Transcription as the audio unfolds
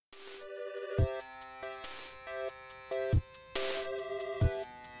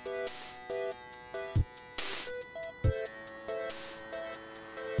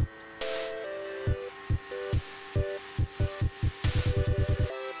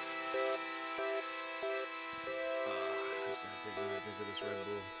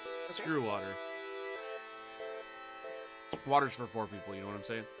Screw water. Water's for poor people, you know what I'm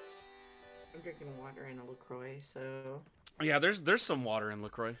saying? I'm drinking water and a LaCroix, so... Yeah, there's some water in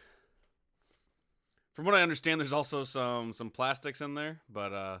LaCroix. From what I understand, there's also some plastics in there,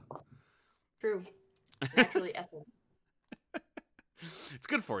 but True. Naturally ethyl. it's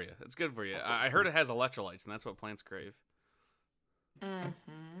good for you. It's good for you. I heard it has electrolytes, and that's what plants crave.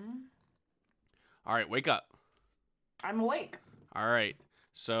 Mm-hmm. All right, wake up. I'm awake. All right,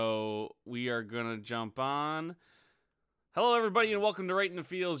 so we are gonna jump on. Hello, everybody, and welcome to Right in the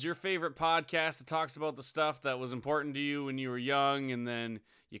Fields, your favorite podcast that talks about the stuff that was important to you when you were young, and then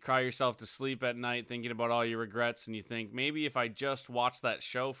you cry yourself to sleep at night thinking about all your regrets, and you think, maybe if I just watched that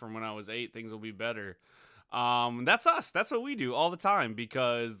show from when I was 8, things will be better. That's us. That's what we do all the time,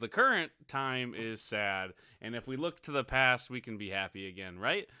 because the current time is sad, and if we look to the past, we can be happy again,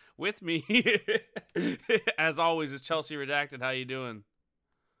 right? With me, as always, is Chelsea Redacted. How you doing?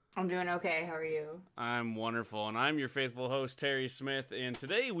 I'm doing okay. How are you? I'm wonderful, and I'm your faithful host, Terry Smith, and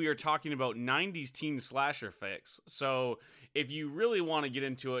today we are talking about 90s teen slasher flicks. So if you really want to get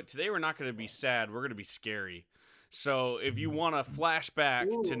into it, today we're not going to be sad, we're going to be scary. So if you want to flash back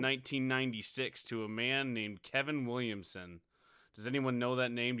to 1996 to a man named Kevin Williamson. Does anyone know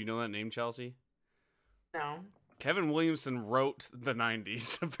that name? Do you know that name, Chelsea? No. Kevin Williamson wrote the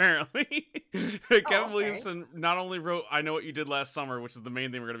 90s, apparently. Kevin Williamson not only wrote I Know What You Did Last Summer, which is the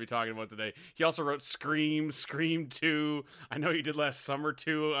main thing we're going to be talking about today, he also wrote Scream, Scream 2, I Know What You Did Last Summer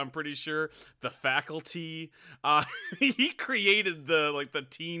 2, I'm pretty sure, The Faculty. He created the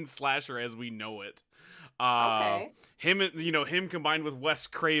teen slasher as we know it. Him combined with Wes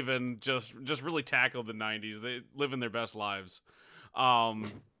Craven just really tackled the 90s. They live in their best lives.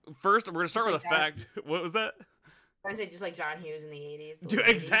 First, we're going to start with a fact. What was that? I was say just like John Hughes in the 80s. Dude,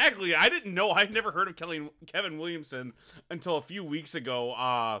 exactly. I didn't know. I'd never heard of Kevin Williamson until a few weeks ago.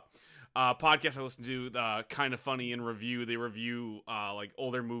 Podcast I listened to, Kind of Funny in Review. They review like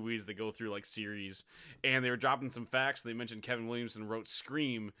older movies. They go through like series, and they were dropping some facts. They mentioned Kevin Williamson wrote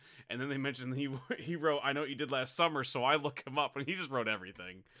Scream, and then they mentioned he wrote I Know What You Did Last Summer. So I look him up, and he just wrote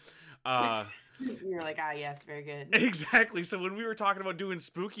everything. You're like, yes, very good. Exactly. So when we were talking about doing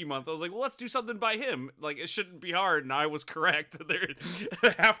Spooky Month, I was like, well, let's do something by him. Like, it shouldn't be hard. And I was correct.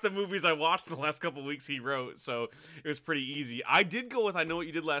 Half the movies I watched the last couple of weeks he wrote, so it was pretty easy. I did go with I Know What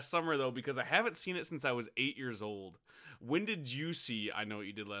You Did Last Summer, though, because I haven't seen it since I was 8 years old. When did you see I Know What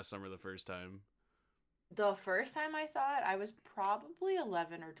You Did Last Summer the first time? The first time I saw it, I was probably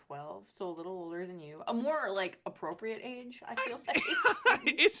 11 or 12, so a little older than you. A more, like, appropriate age, I feel like.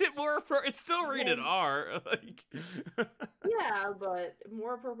 Is it more appropriate? It's still rated R. Like... Yeah, but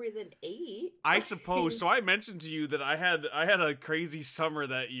more appropriate than 8. I suppose. So I mentioned to you that I had a crazy summer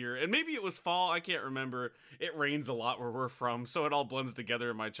that year, and maybe it was fall. I can't remember. It rains a lot where we're from, so it all blends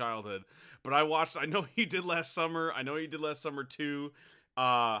together in my childhood. But I watched I Know What You Did Last Summer. I Know What You Did Last Summer 2.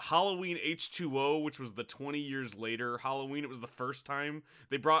 Halloween H2O, which was the 20 years later Halloween. It was the first time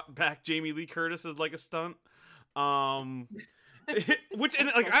they brought back Jamie Lee Curtis as like a stunt. Which, and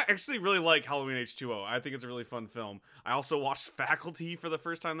like, I actually really like Halloween H2O. I think it's a really fun film. I also watched Faculty for the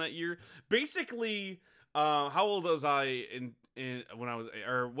first time that year. Basically, how old was I in when I was,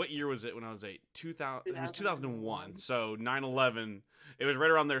 or what year was it when I was 8? 2000. It was 2001. So 9/11. It was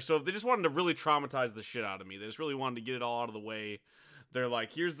right around there. So if they just wanted to really traumatize the shit out of me, they just really wanted to get it all out of the way. They're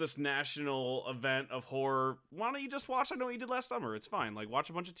like, here's this national event of horror. Why don't you just watch I Know What You Did Last Summer? It's fine. Like, watch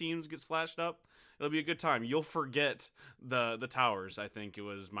a bunch of teams get slashed up. It'll be a good time. You'll forget the towers, I think it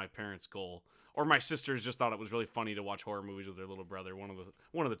was my parents' goal. Or my sisters just thought it was really funny to watch horror movies with their little brother. One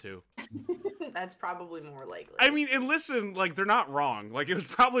of the two. That's probably more likely. I mean, and listen, like, they're not wrong. Like, it was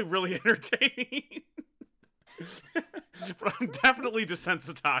probably really entertaining. But I'm definitely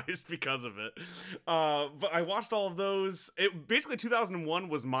desensitized because of it. But I watched all of those. Basically 2001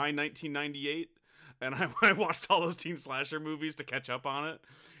 was my 1998, and I watched all those teen slasher movies to catch up on it.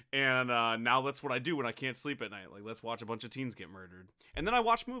 And now that's what I do when I can't sleep at night. Like, let's watch a bunch of teens get murdered, and then I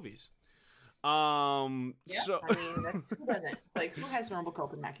watch movies. Yeah, so I mean, who doesn't? Like, who has normal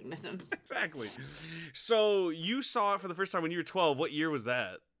coping mechanisms? Exactly. So you saw it for the first time when you were 12. What year was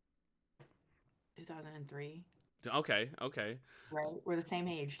that? 2003. Okay. Right, we're the same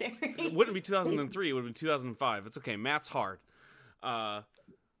age. It wouldn't be 2003. It would have been 2005. It's okay. Math's hard. Oh,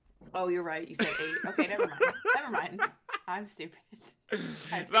 you're right. You said 8. Okay, never mind. I'm stupid.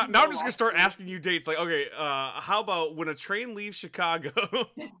 Now I'm just gonna start asking you dates. Like, okay, how about when a train leaves Chicago?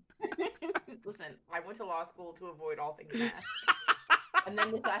 Listen, I went to law school to avoid all things math, and then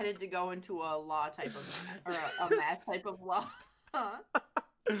decided to go into a law type of math, or a math type of law.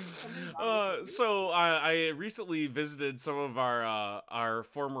 So I recently visited some of our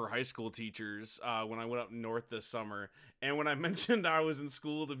former high school teachers when I went up north this summer, and when I mentioned I was in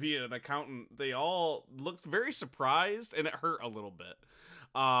school to be an accountant, they all looked very surprised, and it hurt a little bit.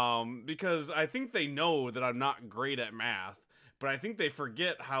 Because I think they know that I'm not great at math, but I think they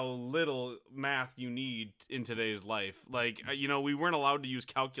forget how little math you need in today's life. Like, we weren't allowed to use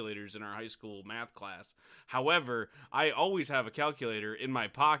calculators in our high school math class. However, I always have a calculator in my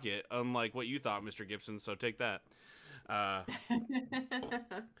pocket, unlike what you thought, Mr. Gibson, so take that. That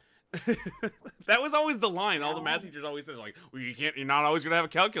was always the line. All the math teachers always said, like, well, you're not always going to have a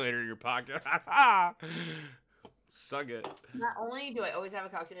calculator in your pocket. Suck it. Not only do I always have a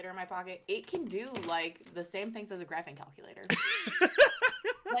calculator in my pocket, it can do like the same things as a graphing calculator.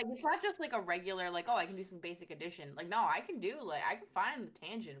 Like, it's not just like a regular, like, oh, I can do some basic addition. Like, no, I can find the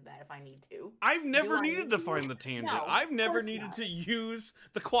tangent of that if I need to. I've never needed to find the tangent. No, I've never needed to use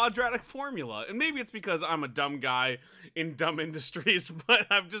the quadratic formula. And maybe it's because I'm a dumb guy in dumb industries, but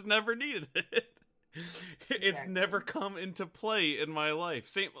I've just never needed it. It's never come into play in my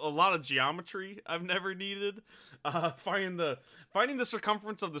life. A lot of geometry I've never needed. Finding the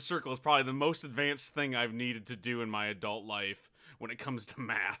circumference of the circle is probably the most advanced thing I've needed to do in my adult life when it comes to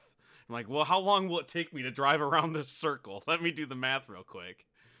math. I'm like, well, how long will it take me to drive around this circle? Let me do the math real quick.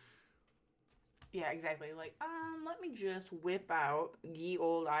 Yeah, exactly. Like, let me just whip out ye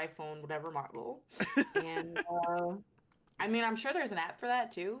old iPhone, whatever model, and I mean, I'm sure there's an app for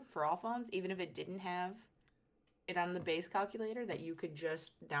that too, for all phones, even if it didn't have it on the base calculator, that you could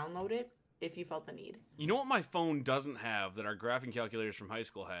just download it if you felt the need. You know what my phone doesn't have that our graphing calculators from high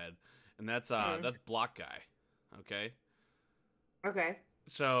school had? And that's Block Guy. Okay? Okay.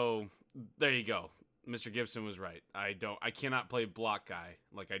 So, there you go. Mr. Gibson was right. I cannot play Block Guy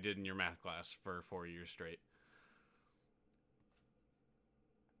like I did in your math class for 4 years straight.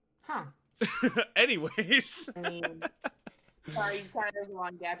 Huh. Anyways. I mean, sorry, there's a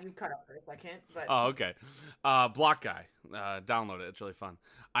long gap. You cut off for a second, but oh, okay. Block Guy. Download it. It's really fun.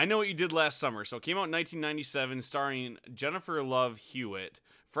 I Know What You Did Last Summer. So it came out in 1997, starring Jennifer Love Hewitt,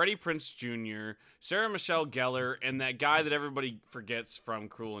 Freddie Prinze Jr., Sarah Michelle Gellar, and that guy that everybody forgets from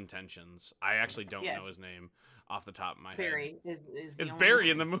Cruel Intentions. I actually don't know his name off the top of my Barry head. is it's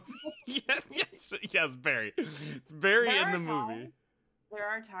Barry in the movie. yes, Barry. It's Barry in the movie. There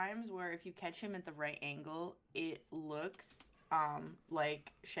are times where if you catch him at the right angle, it looks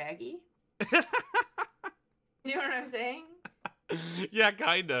like Shaggy. You know what I'm saying? Yeah,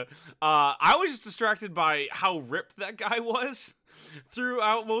 kinda. I was just distracted by how ripped that guy was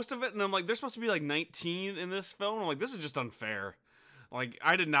throughout most of it, and I'm like, they're supposed to be like 19 in this film. I'm like, this is just unfair. Like,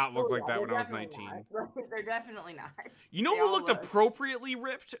 I did not look like that when I was 19. They're definitely not. You know who looked appropriately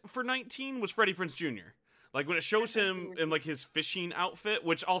ripped for 19 was Freddie Prinze Jr. Like, when it shows him in, like, his fishing outfit,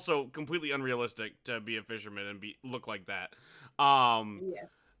 which also completely unrealistic to be a fisherman and look like that. Yeah.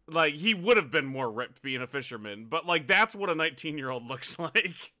 Like, he would have been more ripped being a fisherman, but, like, that's what a 19-year-old looks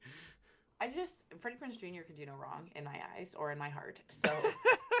like. Freddie Prinze Jr. can do no wrong in my eyes or in my heart, so...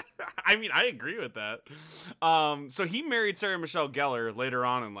 I mean, I agree with that. So he married Sarah Michelle Gellar later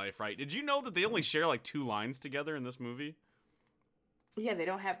on in life, right? Did you know that they only share, like, 2 lines together in this movie? Yeah, they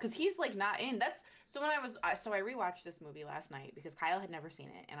don't have, because he's like not in. So when I rewatched this movie last night because Kyle had never seen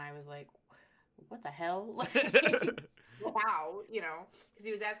it, and I was like, what the hell? Like, wow, because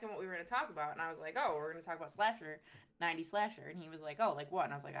he was asking what we were going to talk about, and I was like, oh, we're going to talk about slasher, 90s slasher, and he was like, oh, like what?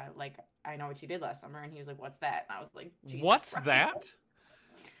 And I was like, I Know What You Did Last Summer, and he was like, what's that? And I was like, Jesus what's Christ. that?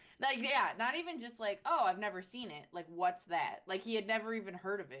 Like, yeah, not even just like, oh, I've never seen it. Like, what's that? Like, he had never even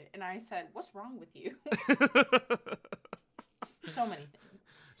heard of it, and I said, what's wrong with you? So many things.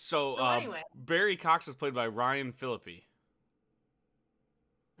 So anyway. Barry Cox was played by Ryan Phillippe.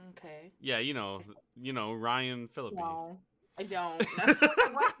 Okay. Yeah, you know Ryan Phillippe. No, I don't. I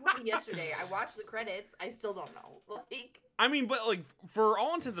watched it yesterday. I watched the credits. I still don't know. Like, I mean, but like for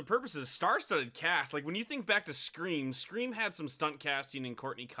all intents and purposes, star-studded cast. Like when you think back to Scream had some stunt casting in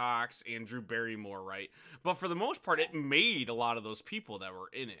Courtney Cox and Drew Barrymore, right? But for the most part, it made a lot of those people that were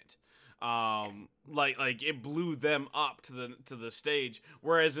in it. Like it blew them up to the stage.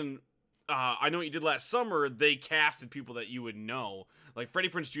 Whereas in I Know What You Did Last Summer, they casted people that you would know. Like Freddie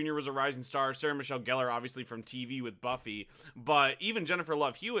Prinze Jr. was a rising star. Sarah Michelle Gellar, obviously from TV with Buffy. But even Jennifer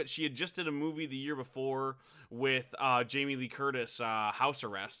Love Hewitt, she had just did a movie the year before with Jamie Lee Curtis, House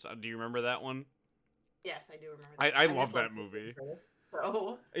Arrest. Do you remember that one? Yes, I do remember that. I love that movie.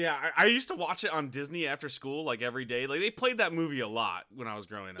 So. Yeah, I used to watch it on Disney after school, like every day. Like they played that movie a lot when I was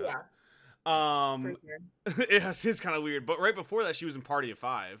growing up. Yeah. Sure. It's kind of weird, but right before that, she was in Party of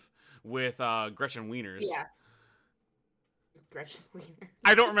Five with Gretchen Wieners. Yeah. Gretchen Wiener.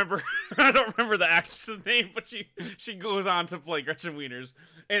 I don't remember. I don't remember the actress's name, but she goes on to play Gretchen Wieners,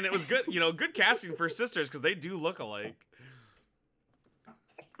 and it was good. You know, good casting for sisters because they do look alike.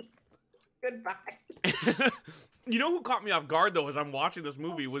 Goodbye. You know who caught me off guard though as I'm watching this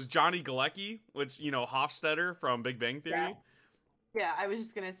movie was Johnny Galecki, which you know Hofstadter from Big Bang Theory. Yeah. Yeah, I was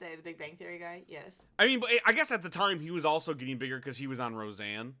just gonna say the Big Bang Theory guy. Yes. I mean, but I guess at the time he was also getting bigger because he was on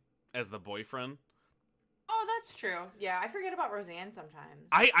Roseanne as the boyfriend. Oh, that's true. Yeah, I forget about Roseanne sometimes.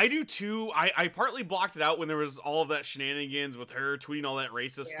 I do too. I partly blocked it out when there was all of that shenanigans with her tweeting all that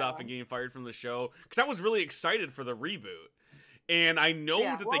racist stuff and getting fired from the show because I was really excited for the reboot. And I know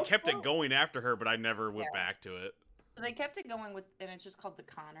that they kept it going after her, but I never went back to it. So they kept it going with, and it's just called The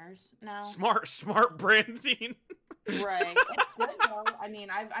Connors now. Smart branding. Right. It's good though. I mean,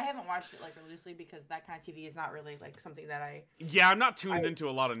 I haven't watched it like religiously because that kind of TV is not really like something that I. Yeah, I'm not tuned into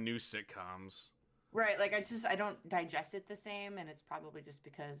a lot of new sitcoms. Right. Like I don't digest it the same, and it's probably just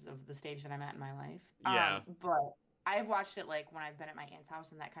because of the stage that I'm at in my life. Yeah. But I've watched it like when I've been at my aunt's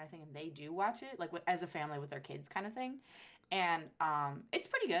house and that kind of thing, and they do watch it like as a family with their kids kind of thing. And it's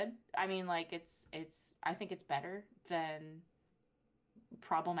pretty good. I mean, like it's I think it's better than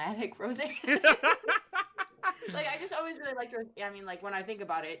problematic Roseanne. Like I just always really liked her. I mean, like when I think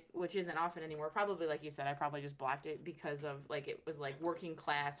about it, which isn't often anymore, probably like you said, I probably just blocked it because of like it was like working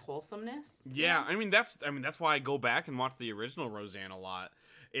class wholesomeness. Yeah, I mean that's why I go back and watch the original Roseanne a lot.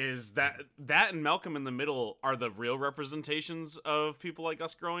 Is that and Malcolm in the Middle are the real representations of people like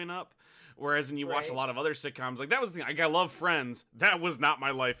us growing up. Whereas when you watch a lot of other sitcoms, like that was the thing. Like I love Friends. That was not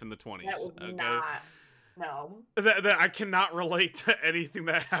my life in the 20s. That was not. No. That I cannot relate to anything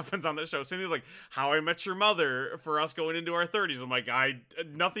that happens on this show. Same thing like How I Met Your Mother for us going into our 30s. I'm like,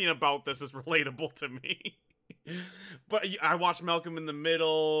 nothing about this is relatable to me. But I watched Malcolm in the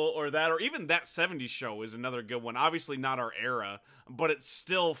Middle or even That 70s Show is another good one. Obviously not our era, but it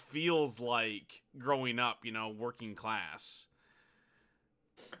still feels like growing up, you know, working class.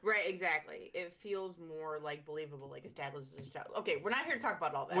 Right, exactly. It feels more like believable, like his dad loses his job. Okay, we're not here to talk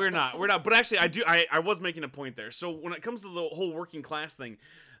about all that. We're not. But actually, I was making a point there. So when it comes to the whole working class thing,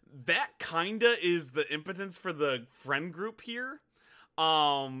 that kinda is the impotence for the friend group here.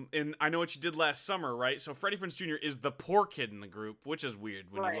 And I Know What You Did Last Summer, right? So Freddie Prinze Jr. is the poor kid in the group, which is weird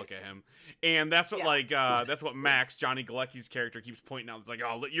when you look at him. And that's what that's what Max, Johnny Galecki's character, keeps pointing out. It's like,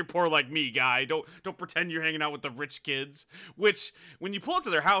 oh, you're poor like me, guy. Don't pretend you're hanging out with the rich kids. Which when you pull up to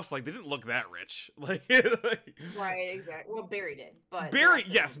their house, like they didn't look that rich. Like right, exactly. Well, Barry did, but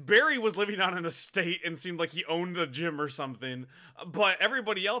Barry was living on an estate and seemed like he owned a gym or something. But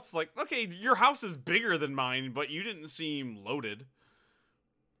everybody else, like, okay, your house is bigger than mine, but you didn't seem loaded.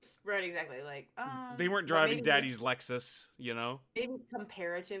 Right, exactly. Like, they weren't driving Daddy's Lexus, you know? Maybe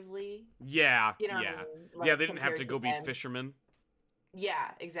comparatively. Yeah, you know yeah. I mean? Like, yeah, they didn't have to go be fishermen.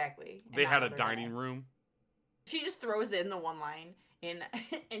 Yeah, exactly. They had a dining room. She just throws in the one line, and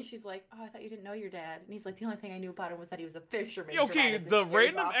she's like, oh, I thought you didn't know your dad. And he's like, the only thing I knew about him was that he was a fisherman. Okay, the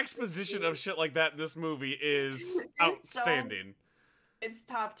random exposition of shit like that in this movie is outstanding. It's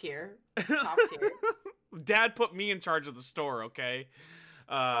top tier. Top tier. Dad put me in charge of the store, okay?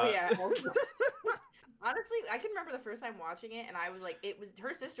 Oh yeah. Honestly, I can remember the first time watching it, and I was like,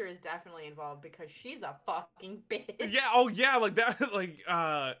 her sister is definitely involved because she's a fucking bitch. Yeah. Oh yeah. Like that. Like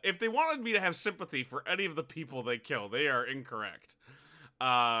if they wanted me to have sympathy for any of the people they kill, they are incorrect.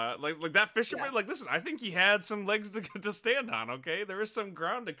 Like that fisherman. Yeah. Like, listen, I think he had some legs to stand on. Okay, there is some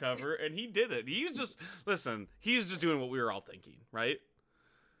ground to cover, and he did it. He's just doing what we were all thinking, right?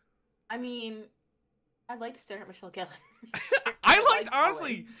 I mean, I liked staring at Michelle Gellar. I liked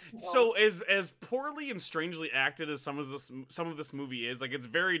honestly. So as poorly and strangely acted as some of this movie is, like it's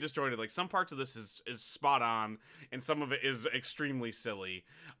very disjointed. Like some parts of this is spot on, and some of it is extremely silly.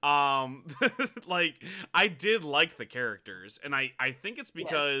 Like I did like the characters, and I think it's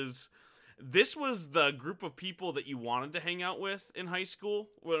because this was the group of people that you wanted to hang out with in high school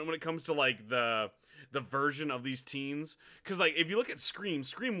when it comes to like the version of these teens. Because like if you look at Scream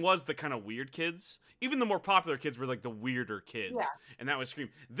was the kind of weird kids. Even the more popular kids were like the weirder kids, and that was Scream.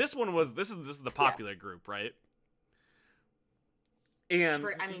 This is the popular group, right? And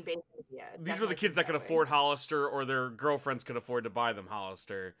I mean, basically, these were the kids that could afford Hollister, or their girlfriends could afford to buy them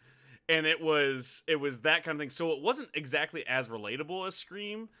Hollister, and it was that kind of thing. So it wasn't exactly as relatable as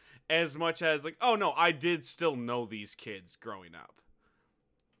Scream, as much as like, oh no, I did still know these kids growing up.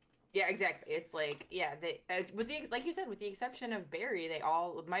 Yeah, exactly. It's like, they like you said, with the exception of Barry, they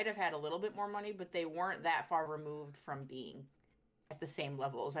all might have had a little bit more money, but they weren't that far removed from being at the same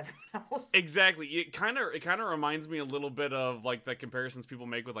level as everyone else. Exactly. It kind of reminds me a little bit of like the comparisons people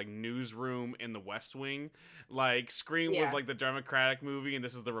make with like Newsroom and The West Wing. Like Scream was Yeah. like the Democratic movie and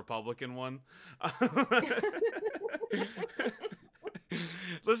this is the Republican one.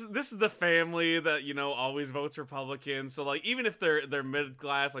 This is the family that, you know, always votes Republican. So like even if they're mid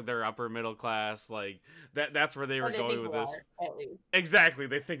class, like they're upper middle class, like that's where they Or were they going think with they this. are, at least. Exactly,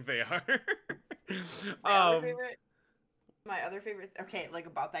 they think they are. My other favorite okay, like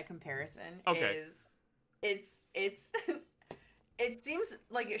about that comparison Okay. is it's it seems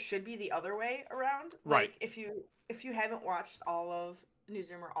like it should be the other way around. Right. Like if you haven't watched all of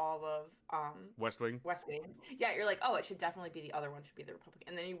Newsroom or all of West Wing. West Wing, yeah, you're like, oh, it should definitely be the other one, should be the Republican.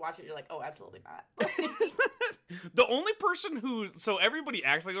 And then you watch it, you're like, oh, absolutely not. The only person so everybody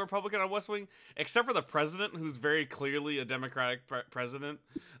acts like a Republican on West Wing, except for the president, who's very clearly a Democratic president.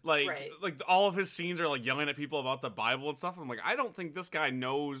 Like, Right. like all of his scenes are like yelling at people about the Bible and stuff. I'm like, I don't think this guy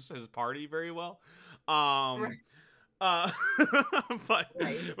knows his party very well. Right. Uh, but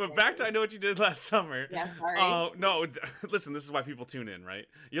Right. back to I Know What You Did Last Summer. Yeah, sorry. No, listen, this is why people tune in, right?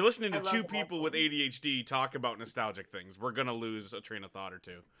 You're listening I to love two the people West with Wing. ADHD talk about nostalgic things. We're gonna lose a train of thought or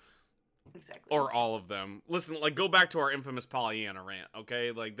two. Exactly. Or all of them. Listen, like go back to our infamous Pollyanna rant,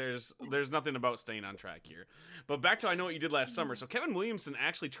 okay? Like there's nothing about staying on track here. But back to I Know What You Did Last Summer. So Kevin Williamson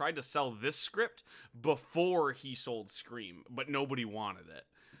actually tried to sell this script before he sold Scream, but nobody wanted it.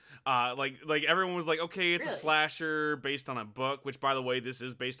 Like everyone was like, okay, it's a Really? slasher based on a book, which by the way, this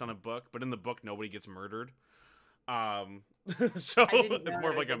is based on a book, but in the book nobody gets murdered. So I didn't it's know more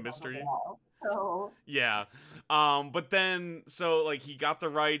of it like a was mystery. at all. So Yeah. But then, so, like, he got the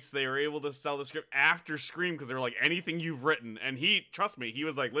rights. They were able to sell the script after Scream because they were like, anything you've written. And he, trust me, he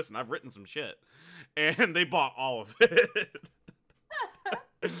was like, listen, I've written some shit. And they bought all of it.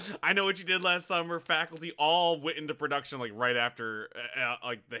 I Know What You Did Last Summer, Faculty, all went into production, like, right after,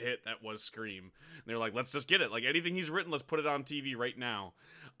 like, the hit that was Scream. And they were like, let's just get it. Like, anything he's written, let's put it on TV right now.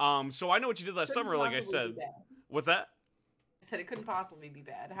 So I Know What You Did Last couldn't Summer, like I possibly said. be bad. What's that? I said it couldn't possibly be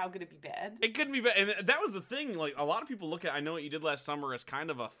bad. How could it be bad? It couldn't be bad. And that was the thing. Like, a lot of people look at I Know What You Did Last Summer as kind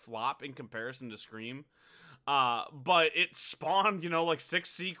of a flop in comparison to Scream. But it spawned, you know, like 6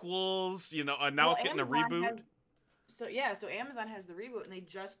 sequels, you know, and now Well, it's getting a Amazon reboot. So Amazon has the reboot, and they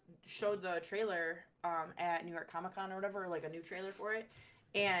just showed the trailer at New York Comic Con or whatever, like a new trailer for it.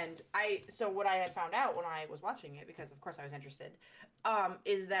 And what I had found out when I was watching it, because of course I was interested,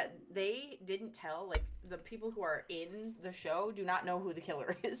 is that they didn't tell, like, the people who are in the show do not know who the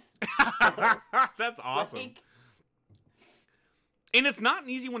killer is. That's awesome. Like, And it's not an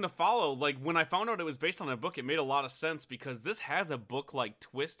easy one to follow. Like, when I found out it was based on a book, it made a lot of sense because this has a book-like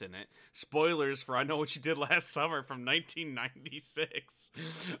twist in it. Spoilers for I Know What You Did Last Summer from 1996.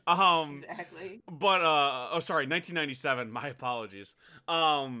 exactly. But, 1997. My apologies.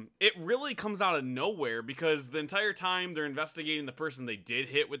 It really comes out of nowhere because the entire time they're investigating the person they did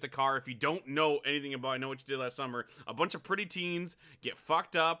hit with the car. If you don't know anything about I Know What You Did Last Summer, a bunch of pretty teens get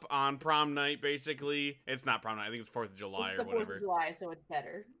fucked up on prom night, basically. It's not prom night. I think it's 4th of July It's or the 4th whatever. of July, so it's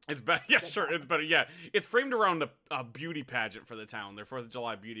better. It's better. Yeah, sure. It's better. Yeah. It's framed around a beauty pageant for the town. Their 4th of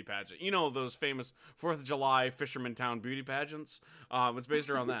July beauty pageant. You know, those famous 4th of July Fisherman Town beauty pageants? It's based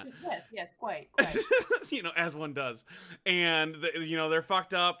around that. Yes, quite. You know, as one does. And, you know, they're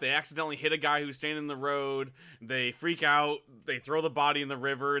fucked up. They accidentally hit a guy who's standing in the road. They freak out. They throw the body in the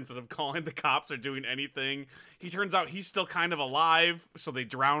river instead of calling the cops or doing anything. He turns out he's still kind of alive, so they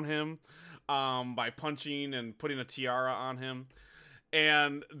drown him by punching and putting a tiara on him.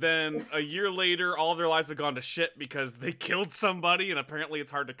 And then a year later, all of their lives have gone to shit because they killed somebody, and apparently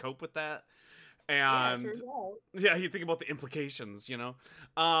it's hard to cope with that. And turns out. yeah, you think about the implications, you know.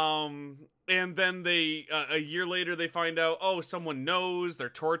 And then they a year later they find out, oh, someone knows. They're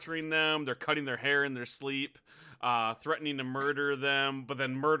torturing them. They're cutting their hair in their sleep, threatening to murder them, but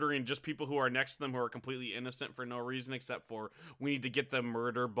then murdering just people who are next to them who are completely innocent for no reason except for we need to get the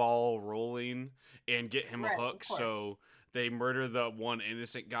murder ball rolling and get him Right, a of hook. course. So they murder the one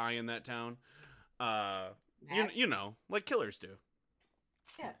innocent guy in that town. You know, like killers do.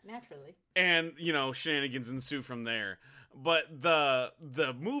 Yeah, naturally. And, you know, shenanigans ensue from there. But the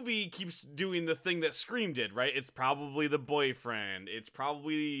movie keeps doing the thing that Scream did, right? It's probably the boyfriend. It's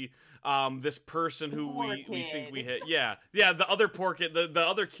probably this person who we think we hit. Yeah, the other poor kid, the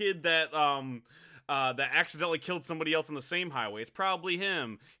other kid that that accidentally killed somebody else on the same highway. It's probably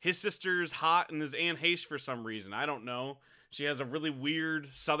him. His sister's hot and is Anne Heche for some reason. I don't know. She has a really weird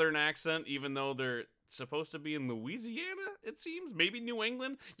southern accent, even though they're supposed to be in Louisiana, it seems. Maybe New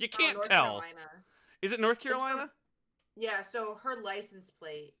England. You can't North tell. Carolina. Is it North Carolina? Yeah, so her license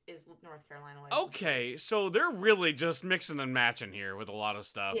plate is North Carolina license plate. Okay, so they're really just mixing and matching here with a lot of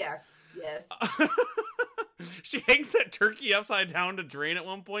stuff. Yeah. Yes. She hangs that turkey upside down to drain at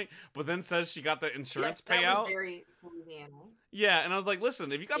one point, but then says she got the Yes, insurance that was payout. very Louisiana. Yeah, and I was like,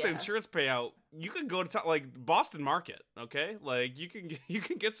 listen, if you got the Yeah. insurance payout, you can go to like Boston Market, okay? Like you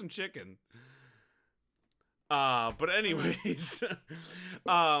can get some chicken. But anyways,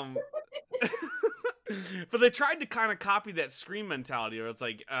 um but they tried to kind of copy that Scream mentality where it's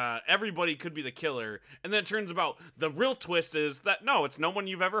like everybody could be the killer, and then it turns about the real twist is that no, it's no one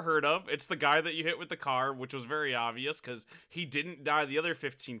you've ever heard of. It's the guy that you hit with the car, which was very obvious because he didn't die the other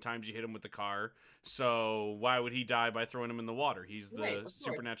 15 times you hit him with the car. So why would he die by throwing him in the water? He's the Right, of course.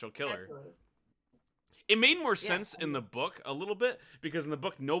 supernatural killer. Absolutely. It made more Yeah, sense in the book a little bit because in the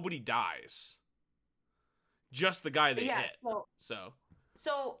book nobody dies, just the guy they yeah. hit. So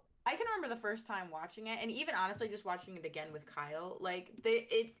I can remember the first time watching it, and even honestly, just watching it again with Kyle, like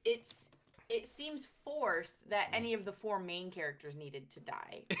it seems forced that any of the four main characters needed to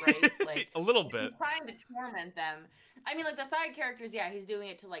die, right? Like a little bit. he's trying to torment them. I mean, like the side characters, yeah, he's doing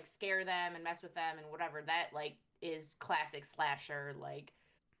it to like scare them and mess with them and whatever. That like is classic slasher, like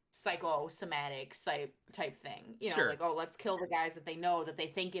psychosomatic type thing. You know, Sure. like, oh, let's kill the guys that they know that they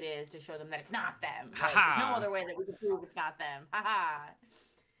think it is to show them that it's not them. Ha Like, ha. there's no other way that we can prove it's not them. Ha ha.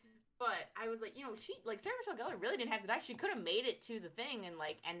 But I was like, you know, she like Sarah Michelle Gellar really didn't have to die. She could have made it to the thing and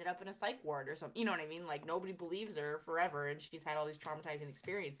like ended up in a psych ward or something. You know what I mean? Like nobody believes her forever, and she's had all these traumatizing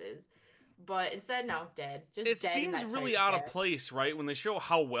experiences. But instead, no, dead. Just It dead in seems that really tight out of death. place, right? When they show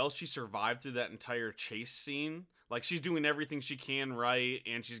how well she survived through that entire chase scene. Like she's doing everything she can right,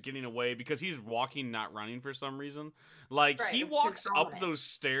 and she's getting away because he's walking, not running for some reason. Like Right, he he's walks up dominant. those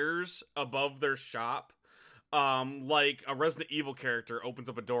stairs above their shop, like a Resident Evil character opens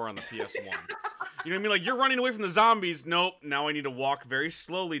up a door on the PS1. You know what I mean? Like, you're running away from the zombies. Nope. Now I need to walk very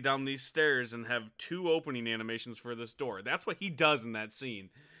slowly down these stairs and have 2 opening animations for this door. That's what he does in that scene.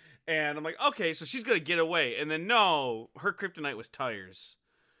 And I'm like, okay, so she's going to get away. And then, no, her kryptonite was tires.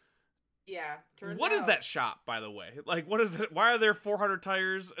 Yeah. What is that shop, by the way? Like, what is it? Why are there 400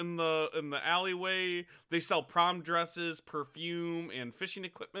 tires in the alleyway? They sell prom dresses, perfume, and fishing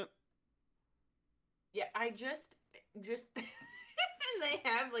equipment. Yeah, I just they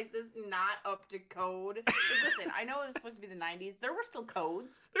have like this not up to code. Like, listen, I know it's supposed to be the 90s. There were still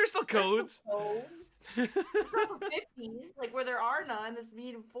codes. There's still There's codes. still codes. It's not the 50s, like where there are none that's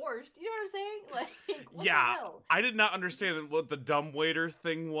being enforced. You know what I'm saying? Like, what Yeah, the hell? I did not understand what the dumbwaiter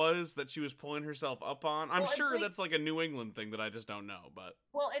thing was that she was pulling herself up on. I'm Well, it's sure like- that's like a New England thing that I just don't know, but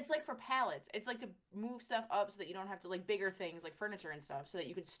Well, it's like for pallets. It's like to move stuff up so that you don't have to like bigger things like furniture and stuff, so that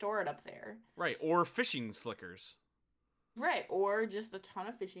you could store it up there. right. Or fishing slickers. Right, or just a ton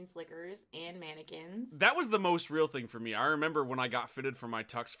of fishing slickers and mannequins. That was the most real thing for me. I remember when I got fitted for my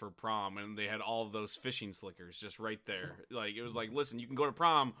tux for prom and they had all of those fishing slickers just right there. Like, it was like, listen, you can go to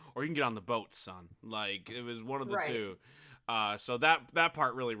prom or you can get on the boat, son. Like, it was one of the Right. two. So that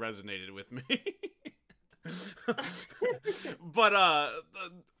part really resonated with me. But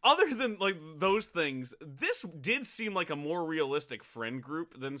other than like those things, this did seem like a more realistic friend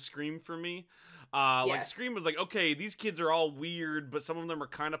group than Scream for me. Like Yes. Scream was like, okay, these kids are all weird, but some of them are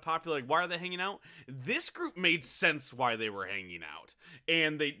kind of popular. Like, why are they hanging out? This group made sense why they were hanging out,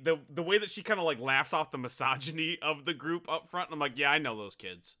 and the way that she kind of like laughs off the misogyny of the group up front. I'm like, yeah, I know those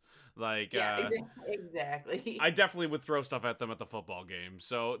kids. Like, Yeah, exactly. I definitely would throw stuff at them at the football game.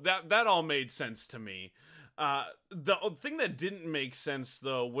 So that all made sense to me. The thing that didn't make sense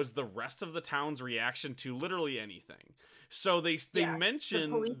though was the rest of the town's reaction to literally anything. So they Yeah,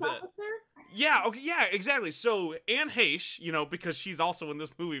 mentioned the police that. officer? Yeah, okay, yeah, exactly. So Anne Heche, you know, because she's also in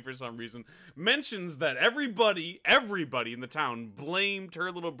this movie for some reason, mentions that everybody in the town blamed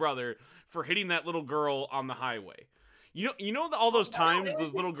her little brother for hitting that little girl on the highway. You know all those times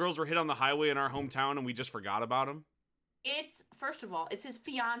those little girls were hit on the highway in our hometown and we just forgot about them? It's first of all, it's his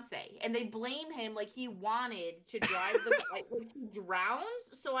fiance, and they blame him like he wanted to drive the like he drowns.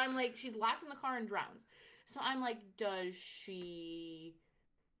 So I'm like, she's locked in the car and drowns. So I'm like, does she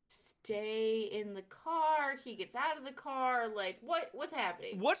stay in the car? He gets out of the car. Like, what's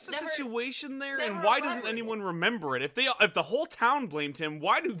happening? What's the situation there, and never why doesn't elaborated. anyone remember it? If the whole town blamed him,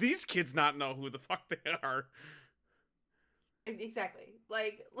 why do these kids not know who the fuck they are? Exactly.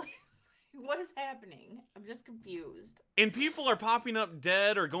 Like what is happening? I'm just confused. And people are popping up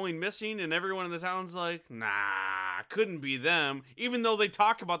dead or going missing, and everyone in the town's like, nah, couldn't be them. Even though they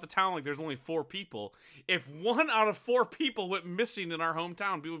talk about the town like there's only 4 people. If 1 out of 4 people went missing in our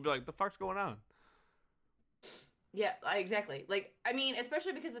hometown, people would be like, the fuck's going on? Yeah, exactly. Like, I mean,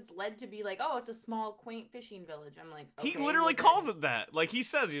 especially because it's led to be like, oh, it's a small, quaint fishing village. I'm like, He okay, literally well calls then, it that. Like he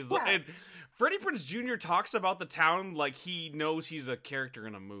says yeah, and Freddie Prinze Jr. talks about the town like he knows he's a character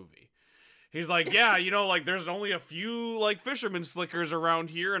in a movie. He's like, yeah, like there's only a few like fisherman slickers around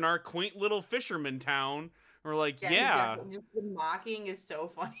here in our quaint little fisherman town. We're like, yeah, he's yeah. definitely just the mocking is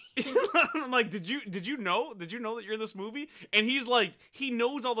so funny. I'm like, did you know that you're in this movie? And he's like, he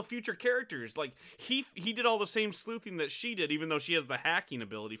knows all the future characters. Like he did all the same sleuthing that she did, even though she has the hacking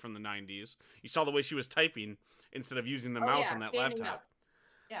ability from the 90s. You saw the way she was typing instead of using the Oh mouse yeah, on that standing laptop. up.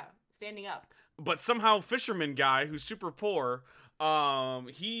 Yeah, standing up. But somehow fisherman guy who's super poor,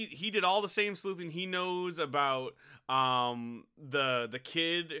 he did all the same sleuthing. He knows about the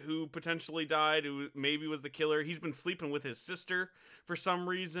kid who potentially died, who maybe was the killer. He's been sleeping with his sister for some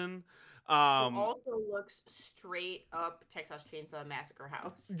reason. Who also looks straight up Texas Chainsaw Massacre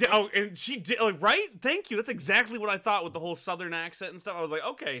house. Oh, and she did, like, right? Thank you. That's exactly what I thought with the whole southern accent and stuff. I was like,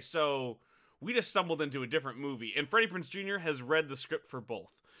 okay, so we just stumbled into a different movie. And Freddie Prinze Jr. has read the script for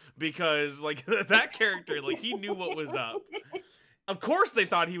both. Because, like, that character, like, he knew what was up. Of course they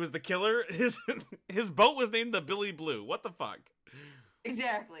thought he was the killer. His boat was named the Billy Blue. What the fuck?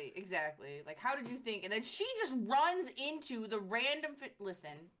 Exactly. Like, how did you think? And then she just runs into the random.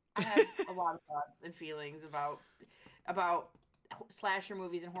 Listen, I have a lot of thoughts and feelings about slasher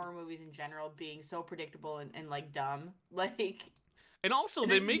movies and horror movies in general being so predictable and like dumb. Like, And also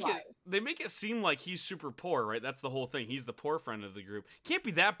and they this is make why. it seem like he's super poor, right? That's the whole thing. He's the poor friend of the group. Can't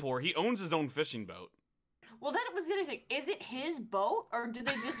be that poor. He owns his own fishing boat. Well, that was the other thing. Is it his boat or do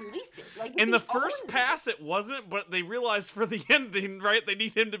they just lease it? Like, if In he the first owns pass, it wasn't, but they realized for the ending, right? They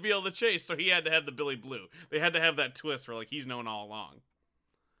need him to be able to chase, so he had to have the Billy Blue. They had to have that twist where, like, he's known all along.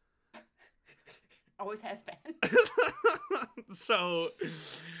 it, always has been. So,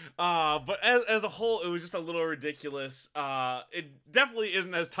 but as a whole, it was just a little ridiculous. It definitely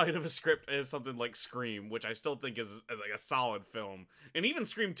isn't as tight of a script as something like Scream, which I still think is like a solid film. And even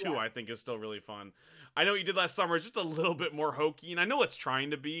Scream 2, Yeah. I think, is still really fun. I know what you did last summer is just a little bit more hokey, and I know it's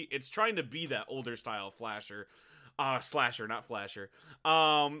trying to be. It's trying to be that older style slasher, not flasher,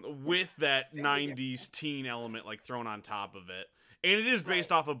 with that Very different. 90s teen element like thrown on top of it. And it is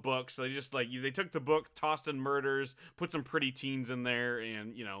based off a book, so they just they took the book, tossed in murders, put some pretty teens in there,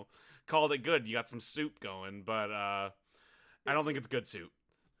 and called it good. You got some soup going, but I don't think it's good soup.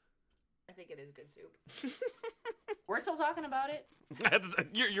 I think it is good soup. We're still talking about it.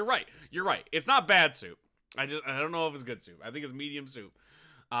 You're right. You're right. It's not bad soup. I don't know if it's good soup. I think it's medium soup.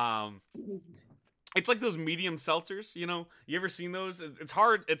 It's like those medium seltzers. You ever seen those? It's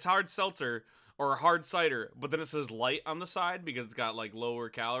hard seltzer or hard cider, but then it says light on the side because it's got like lower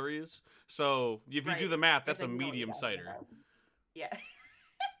calories. So if you do the math, that's a medium cider. Yeah.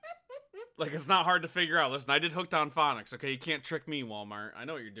 Like, it's not hard to figure out. Listen, I did Hooked on Phonics. Okay, you can't trick me, Walmart. I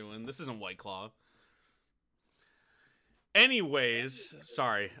know what you're doing. This isn't White Claw. Anyways,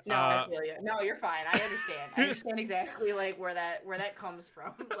 sorry. No, I feel you. No, you're fine. I understand. I understand exactly like where that comes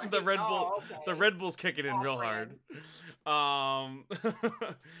from. Like, the Red Bull, okay. the Red Bull's kicking in real hard.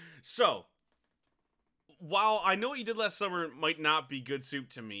 So, while I know what you did last summer might not be good soup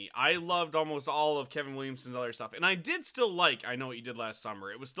to me, I loved almost all of Kevin Williamson's other stuff, and I did still like I Know What You Did Last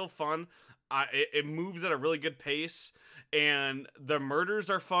Summer. It was still fun. It moves at a really good pace, and the murders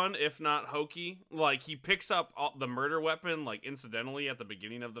are fun, if not hokey. Like, he picks up the murder weapon, like, incidentally at the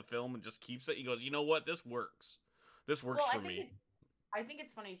beginning of the film and just keeps it. He goes, you know what? This works. This works for me. I think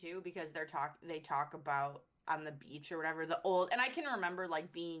it's funny too because they talk about on the beach or whatever the old, and I can remember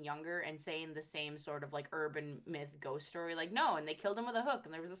like being younger and saying the same sort of like urban myth ghost story, like no, and they killed him with a hook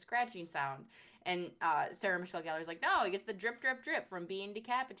and there was a scratching sound, and Sarah Michelle Gellar's like no, he gets the drip drip drip from being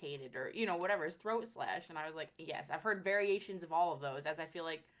decapitated or whatever, his throat slash, and I was like yes, I've heard variations of all of those, as I feel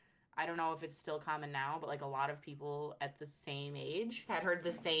like I don't know if it's still common now, but like a lot of people at the same age had heard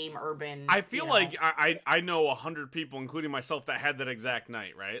the same urban. I feel like I know 100 people, including myself, that had that exact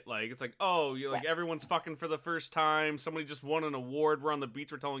night, right? Like, it's like, oh, like everyone's fucking for the first time. Somebody just won an award. We're on the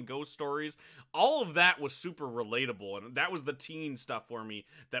beach. We're telling ghost stories. All of that was super relatable, and that was the teen stuff for me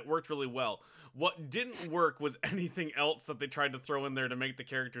that worked really well. What didn't work was anything else that they tried to throw in there to make the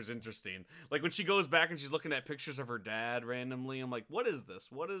characters interesting. Like, when she goes back and she's looking at pictures of her dad randomly, I'm like, what is this?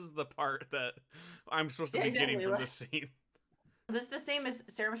 What is the part that I'm supposed to be getting from this scene? This is the same as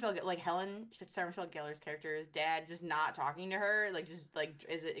Sarah Michelle, like Sarah Michelle Gellar's character's dad just not talking to her, like just like,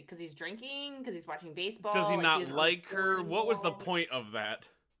 is it because he's drinking, because he's watching baseball? Does he like, not like her? What was the point of that?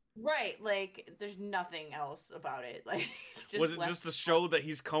 Right, like there's nothing else about it. Like, was it just to show that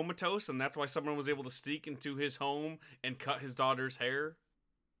he's comatose, and that's why someone was able to sneak into his home and cut his daughter's hair?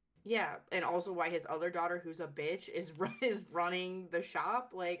 Yeah, and also why his other daughter, who's a bitch, is running the shop.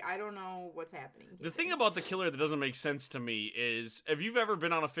 Like, I don't know what's happening The here. thing about the killer that doesn't make sense to me is if you've ever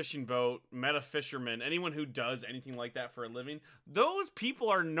been on a fishing boat, met a fisherman, anyone who does anything like that for a living, those people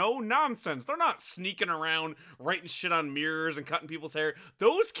are no nonsense. They're not sneaking around writing shit on mirrors and cutting people's hair.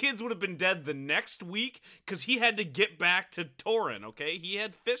 Those kids would have been dead the next week because he had to get back to Torin, okay? He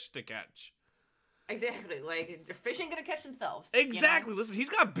had fish to catch. Exactly. Like, the fish ain't gonna catch themselves. Exactly. Listen, he's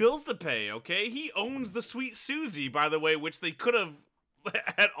got bills to pay, okay? He owns the Sweet Susie, by the way, which they could have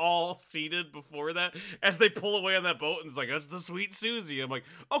at all seated before that as they pull away on that boat and it's like, that's the Sweet Susie. I'm like,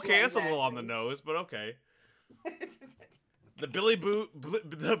 okay, Yeah, that's a little on the exactly. nose, but okay. The Billy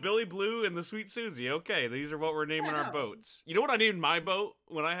Blue and the Sweet Susie. Okay, these are what we're naming our No. boats. You know what I named my boat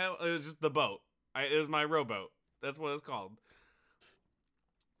when I have? It was just the boat. It was my rowboat. That's what it's called.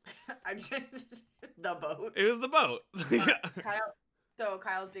 I'm just the boat. It was the boat.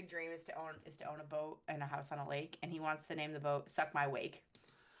 Kyle's big dream is to own a boat and a house on a lake, and he wants to name the boat "Suck My Wake."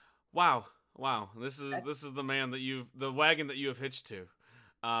 Wow. This is the wagon that you have hitched to.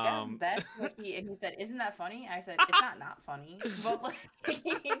 Yeah, that's what and he said, "Isn't that funny?" I said, "It's not funny, but like,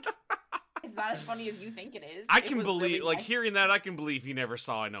 it's not as funny as you think it is." I It can was believe, really like, nice. hearing that, I can believe he never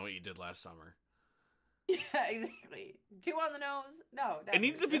saw I Know What You Did Last Summer. Yeah, exactly. Two on the nose? No, It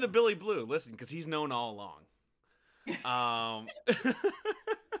needs to be the Billy Blue, listen, because he's known all along. Um,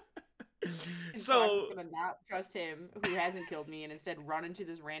 So I'm so, just gonna not trust him, who hasn't killed me, and instead run into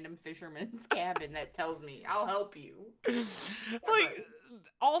this random fisherman's cabin that tells me, "I'll help you." like,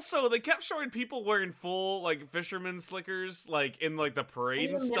 also, they kept showing people wearing full, like, fisherman slickers, like, in, like, the parade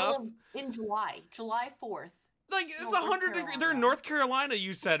and stuff. In July 4th. Like, it's North 100 degrees. They're in Carolina. North Carolina,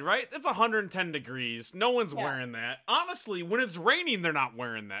 you said, right? It's 110 degrees. No one's Yeah. wearing that. Honestly, when it's raining, they're not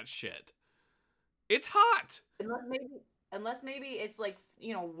wearing that shit. It's hot. Unless maybe it's like,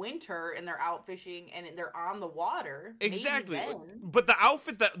 winter and they're out fishing and they're on the water. Maybe Exactly. then. But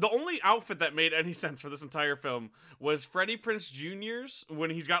the only outfit that made any sense for this entire film was Freddie Prinze Jr.'s when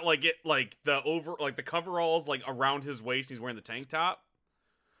he's got the coveralls like around his waist, he's wearing the tank top.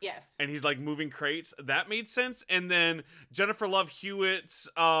 Yes. And he's like moving crates. That made sense. And then Jennifer Love Hewitt's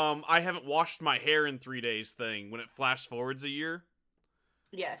I haven't washed my hair in 3 days thing when it flash forwards a year.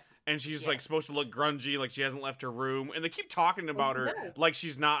 Yes. And she's like supposed to look grungy, like she hasn't left her room. And they keep talking about her Yeah. like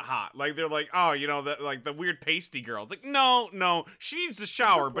she's not hot. Like they're like, oh, that like the weird pasty girl. It's like, no, she needs to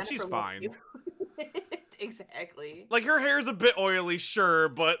shower, but she's Jennifer Love fine. Hewitt. Exactly. Like her hair's a bit oily, sure,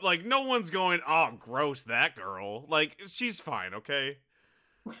 but like no one's going, oh, gross, that girl. Like she's fine, okay?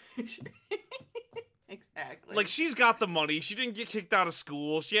 Exactly. Like she's got the money. She didn't get kicked out of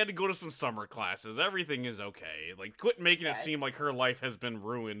school. She had to go to some summer classes. Everything is okay. Like quit making it seem like her life has been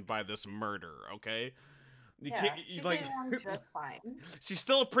ruined by this murder, okay? You yeah, can't she's like getting along just fine. she's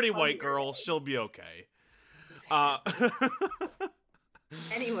still a pretty white girl. She'll be okay.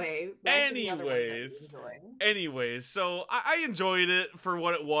 Anyway. back to the other ones that we enjoy. Anyways, so I enjoyed it for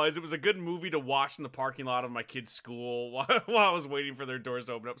what it was. It was a good movie to watch in the parking lot of my kid's school while I was waiting for their doors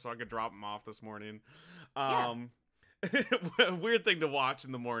to open up so I could drop them off this morning. Weird thing to watch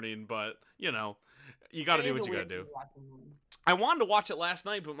in the morning, but you gotta do what you gotta do. I wanted to watch it last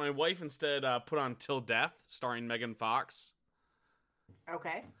night, but my wife instead put on Till Death, starring Megan Fox.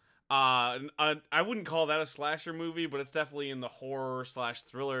 Okay. I wouldn't call that a slasher movie, but it's definitely in the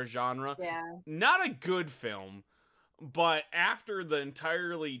horror/thriller genre. Yeah. Not a good film, but after the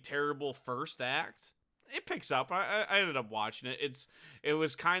entirely terrible first act, it picks up. I ended up watching it. It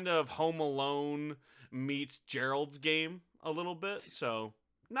was kind of Home Alone meets Gerald's Game a little bit, so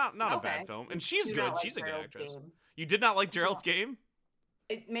not a bad film. And she's good. She's a good actress. You did not like Gerald's Game?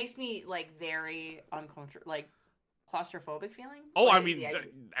 It makes me like very uncomfortable, like claustrophobic feeling. Oh, like, I mean,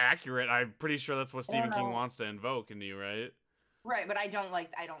 accurate. I'm pretty sure that's what Stephen King wants to invoke into you, right? Right, but I don't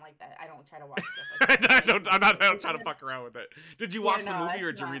like that. I don't try to watch stuff like that. I don't try to fuck around with it. Did you watch the movie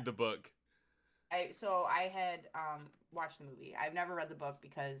or did you read the book? I had watched the movie. I've never read the book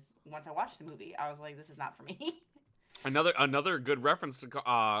because once I watched the movie, I was like, this is not for me. Another good reference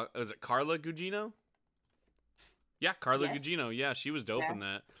to is it Carla Gugino? Yeah, Carla Gugino. Yeah, she was dope in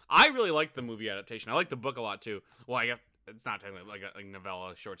that. I really liked the movie adaptation. I like the book a lot too. Well, I guess it's not technically like a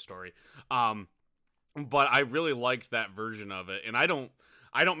novella, short story. But I really liked that version of it. And I don't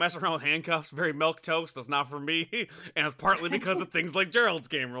mess around with handcuffs. Very milquetoast. That's not for me. And it's partly because of things like Gerald's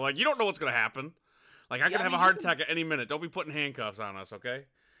Game. We're like, you don't know what's gonna happen. Like I could have a heart attack at any minute. Don't be putting handcuffs on us, okay?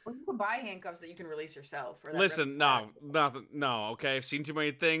 Well, you can buy handcuffs that you can release yourself. Listen, nothing. No, okay. I've seen too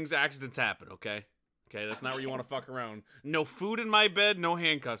many things. Accidents happen, okay? Okay, that's not where you want to fuck around. No food in my bed, no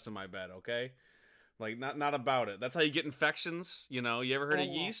handcuffs in my bed, okay? Like, not about it. That's how you get infections. You know, you ever heard of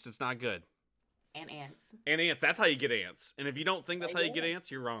yeast? It's not good. And ants. And ants. That's how you get ants. And if you don't think that's how you get ants,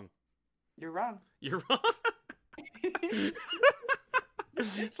 you're wrong. You're wrong. You're wrong.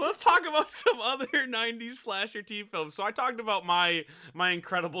 So let's talk about some other 90s slasher teen films. So I talked about my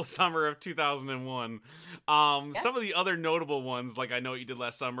incredible summer of 2001. Some of the other notable ones, like I Know What You Did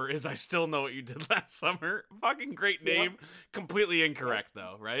Last Summer, is I Still Know What You Did Last Summer. Fucking great name. Yep. Completely incorrect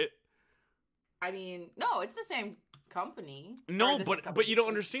though, right? I mean, no, it's the same company. No, but you don't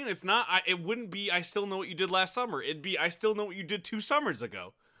understand. It's not. It wouldn't be I Still Know What You Did Last Summer. It'd be I Still Know What You Did 2 summers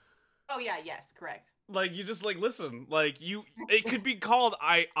ago. Oh yeah, yes, correct. Like, you just, like, listen, like, it could be called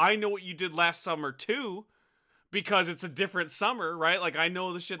I Know What You Did Last Summer too, because it's a different summer, right? Like, I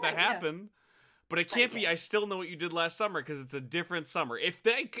know the shit that happened, but it can't be I Still Know What You Did Last Summer, because it's a different summer. If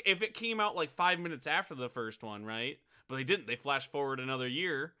it came out, like, 5 minutes after the first one, right? But they didn't. They flashed forward another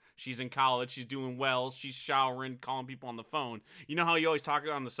year. She's in college. She's doing well. She's showering, calling people on the phone. You know how you always talk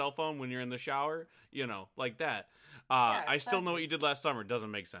on the cell phone when you're in the shower? You know, like that. I Still Know What You Did Last Summer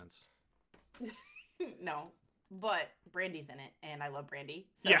doesn't make sense. No, but Brandy's in it, and I love Brandy.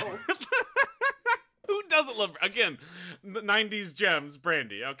 So. Yeah. Who doesn't love, again, the 90s gems,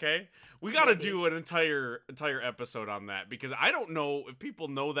 Brandy, okay? We got to do an entire episode on that, because I don't know if people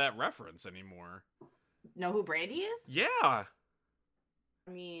know that reference anymore. Know who Brandy is? Yeah. I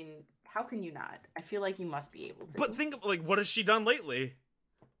mean, how can you not? I feel like you must be able to. But think of, like, what has she done lately?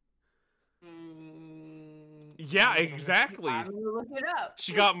 Yeah, exactly. I'm gonna look it up.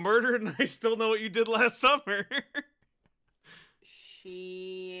 She got murdered, and I Still Know What You Did Last Summer.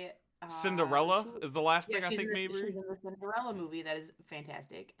 She... Cinderella is the last thing I think maybe. She's in the Cinderella movie. That is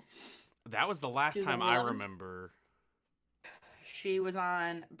fantastic. That was the last time I remember. She was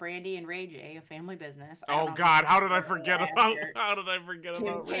on Brandy and Ray J, A Family Business. Oh God, how did I forget about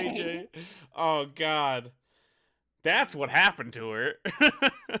Ray J? Oh God. That's what happened to her.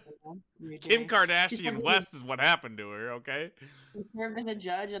 Kim Kardashian West is what happened to her, okay? She served as a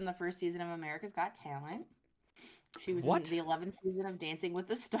judge on the first season of America's Got Talent. She was in the 11th season of Dancing with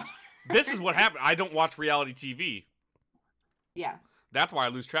the Stars. This is what happened. I don't watch reality TV. Yeah. That's why I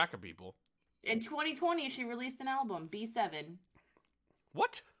lose track of people. In 2020, she released an album, B7.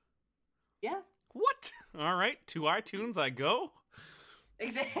 What? Yeah. What? All right, to iTunes I go.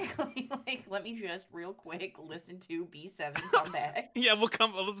 Exactly. Like, let me just real quick listen to B7 come back. Yeah,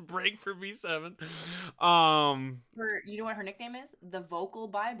 let's break for B7. You know what her nickname is? The Vocal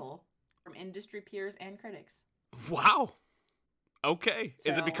Bible from industry peers and critics. Wow. Okay. So,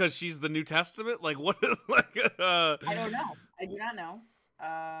 is it because she's the New Testament? Like, what is, like, I don't know. I do not know.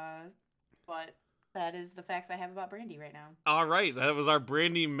 But that is the facts I have about Brandy right now. All right, that was our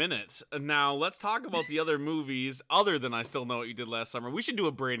Brandy Minute. Now, let's talk about the other movies other than I Still Know What You Did Last Summer. We should do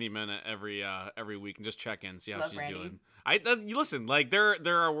a Brandy Minute every week and just check in, see how she's Brandy. Doing. You listen, like, there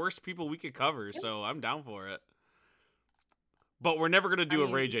are worse people we could cover, so I'm down for it. But we're never going to do a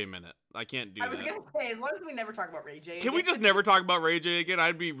Ray J Minute. I can't do that. I was going to say, as long as we never talk about Ray J again. Can we just never talk about Ray J again?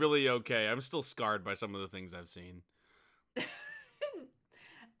 I'd be really okay. I'm still scarred by some of the things I've seen.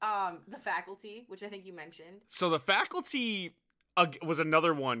 The Faculty, which I think you mentioned. So The Faculty was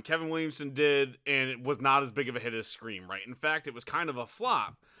another one Kevin Williamson did, and it was not as big of a hit as Scream, right? In fact, it was kind of a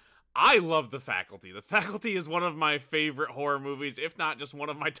flop. I love The Faculty. The Faculty is one of my favorite horror movies, if not just one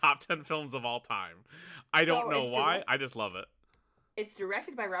of my top 10 films of all time. I don't know why. I just love it. It's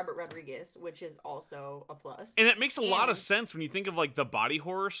directed by Robert Rodriguez, which is also a plus. And it makes a lot of sense when you think of, like, the body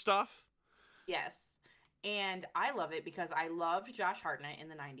horror stuff. Yes. And I love it because I loved Josh Hartnett in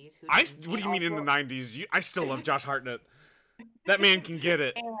the 90s. What do you mean in the 90s? I still love Josh Hartnett. That man can get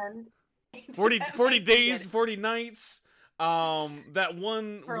it. And 40 days, 40 nights. That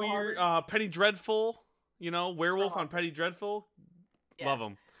one weird Penny Dreadful, werewolf on Penny Dreadful. Yes. Love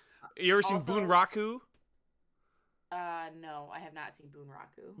him. You ever seen Boonraku? No, I have not seen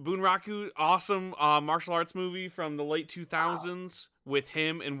Boonraku. Boonraku, awesome martial arts movie from the late 2000s with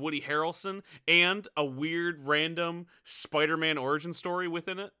him and Woody Harrelson, and a weird random Spider-Man origin story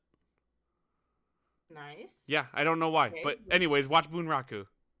within it. Nice. Yeah, I don't know why, but anyways, watch Boonraku.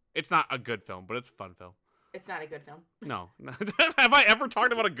 It's not a good film, but it's a fun film. It's not a good film. No. Have I ever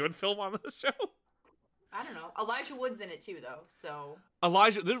talked about a good film on this show? I don't know. Elijah Wood's in it too, though. So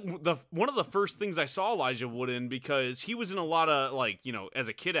Elijah, one of the first things I saw Elijah Wood in, because he was in a lot of, like, as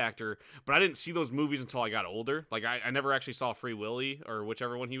a kid actor, but I didn't see those movies until I got older. Like, I never actually saw Free Willy or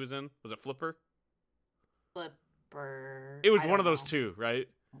whichever one he was in. Was it Flipper? Flipper. It was one of those two, right?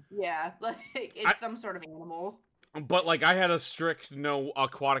 Yeah, like it's some sort of animal. But, like, I had a strict no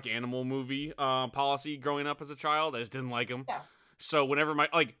aquatic animal movie policy growing up as a child. I just didn't like them. Yeah. So whenever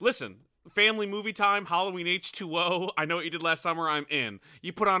listen, family movie time, Halloween H2O. I know what you did last summer. I'm in.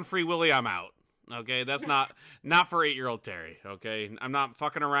 You put on Free Willy, I'm out. Okay, that's not for 8-year-old Terry. Okay, I'm not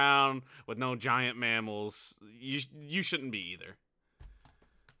fucking around with no giant mammals. You shouldn't be either.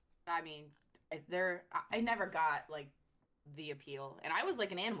 I mean, I never got like the appeal, and I was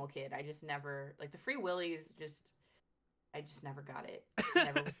like an animal kid. I just never like the Free Willies. I just never got it.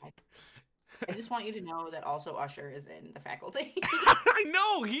 Never was my. I just want you to know that also Usher is in The Faculty. I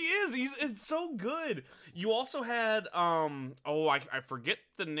know he is. It's so good. You also had I forget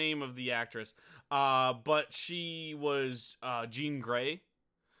the name of the actress, but she was Jean Grey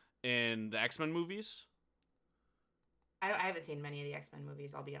in the X-Men movies. I haven't seen many of the X-Men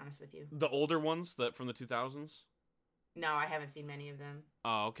movies. I'll be honest with you. The older ones that from the 2000s. No, I haven't seen many of them.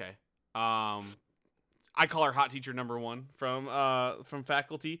 Oh, okay. I call her hot teacher number 1 from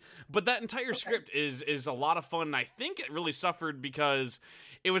Faculty, but that entire script is a lot of fun. And I think it really suffered because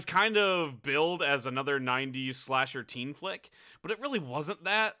it was kind of billed as another 90s slasher teen flick, but it really wasn't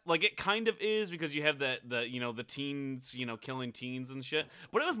that. Like it kind of is because you have the teens, killing teens and shit,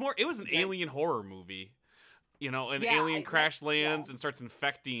 but it was an alien horror movie. An alien crash lands and starts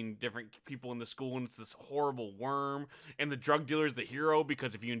infecting different people in the school, and it's this horrible worm. And the drug dealer's the hero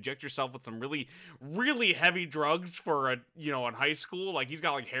because if you inject yourself with some really, really heavy drugs for in high school, like he's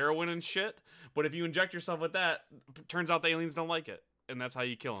got like heroin and shit. But if you inject yourself with that, turns out the aliens don't like it, and that's how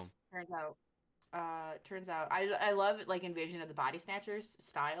you kill them. Turns out I love like Invasion of the Body Snatchers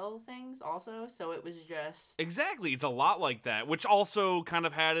style things also, so it was just exactly, it's a lot like that, which also kind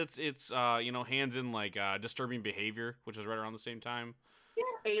of had its hands in like Disturbing Behavior, which was right around the same time.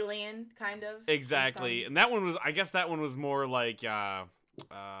 Yeah, Alien kind of exactly. And that one was more like the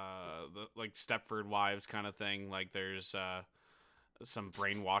like Stepford Wives kind of thing. Like there's some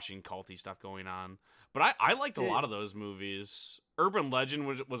brainwashing culty stuff going on, but I liked a lot of those movies. Urban Legend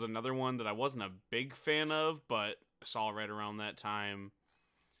was another one that I wasn't a big fan of, but saw right around that time.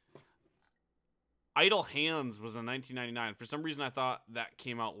 Idle Hands was in 1999. For some reason, I thought that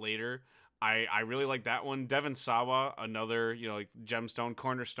came out later. I really like that one. Devon Sawa, another like gemstone,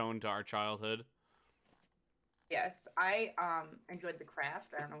 cornerstone to our childhood. Yes, I enjoyed The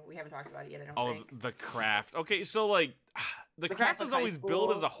Craft. I don't know, we haven't talked about it yet. I don't think. The Craft. Okay, so like The Craft was always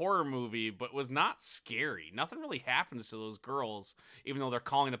billed as a horror movie, but was not scary. Nothing really happens to those girls, even though they're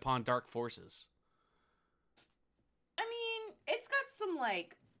calling upon dark forces. I mean, it's got some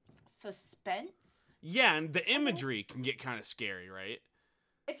like suspense. Yeah, and the imagery can get kind of scary, right?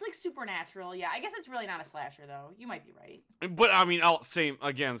 It's like supernatural. Yeah, I guess it's really not a slasher though. You might be right. But I mean, same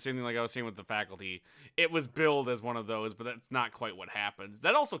thing like I was saying with The Faculty. It was billed as one of those, but that's not quite what happens.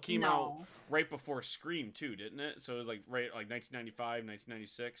 That also came out right before Scream too, didn't it? So it was like 1995,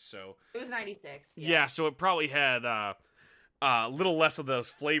 1996. So it was 96. Yeah, so it probably had a little less of those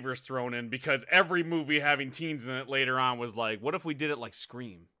flavors thrown in because every movie having teens in it later on was like, what if we did it like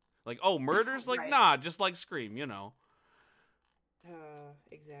Scream? Like, oh, murders? Like, nah, just like Scream,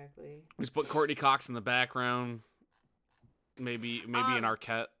 Exactly. Just put Courtney Cox in the background. Maybe an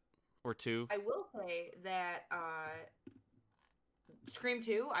Arquette or two. I will say that Scream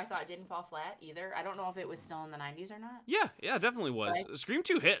 2, I thought didn't fall flat either. I don't know if it was still in the 90s or not. Yeah, it definitely was. But Scream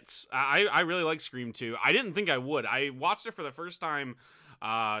 2 hits. I really like Scream 2. I didn't think I would. I watched it for the first time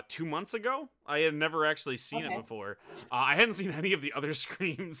 2 months ago. I had never actually seen it before. I hadn't seen any of the other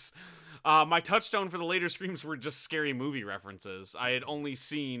Screams. My touchstone for the later Screams were just Scary Movie references. I had only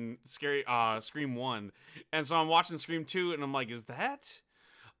seen Scream 1. And so I'm watching Scream 2 and I'm like, is that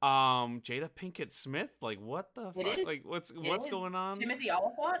Jada Pinkett Smith? Like, what the fuck? Like, what's going on? Timothy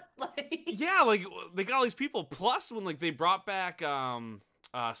Olyphant? Yeah, like they got all these people. Plus, when like they brought back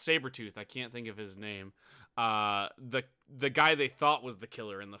Sabretooth, I can't think of his name. The guy they thought was the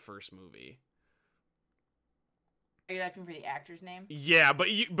killer in the first movie. Are you looking for the actor's name? Yeah, but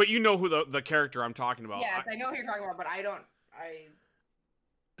you know who the character I'm talking about. Yes, I know who you're talking about, but I don't.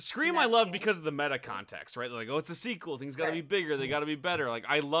 Scream I love because of the meta context, right? Like, oh, it's a sequel. Things got to be bigger. They got to be better. Like,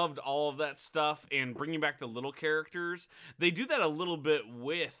 I loved all of that stuff, and bringing back the little characters. They do that a little bit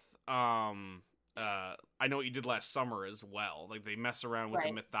with I Know What You Did Last Summer as well. Like, they mess around with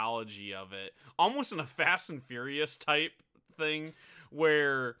the mythology of it, almost in a Fast and Furious type thing,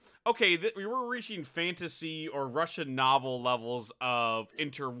 where we were reaching fantasy or Russian novel levels of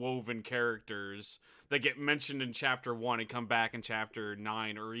interwoven characters that get mentioned in chapter 1 and come back in chapter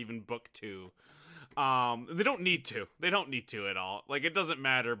 9 or even book 2. They don't need to. They don't need to at all. Like, it doesn't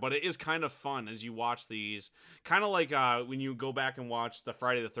matter, but it is kind of fun as you watch these. Kind of like when you go back and watch the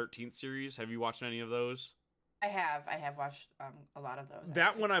Friday the 13th series. Have you watched any of those? I have watched a lot of those. That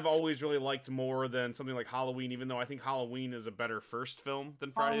Actually. one I've always really liked more than something like Halloween, even though I think Halloween is a better first film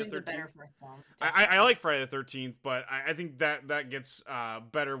than Friday the Halloween's a 13th. better first film, I definitely. like Friday the 13th, but I think that gets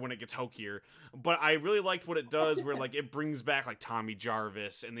better when it gets hokier. But I really liked what it does, where like it brings back like Tommy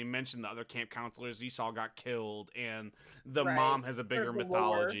Jarvis, and they mention the other camp counselors Esau got killed, and the Right. mom has a Sort bigger of the lore.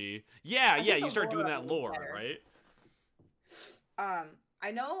 mythology. Yeah, I yeah, think you the start lore doing of that it is lore, better. right?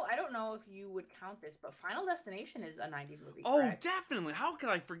 I don't know if you would count this, but Final Destination is a 90s movie, Oh, correct? definitely. How could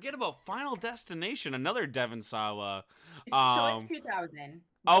I forget about Final Destination? Another Devon Sawa. So it's 2000,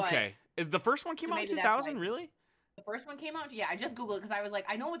 but Okay. Is the first one came so out in maybe that's why 2000, really? the first one came out. Yeah, I just googled it because I was like,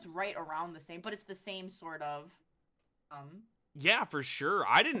 I know it's right around the same, but it's the same sort of um Yeah, for sure.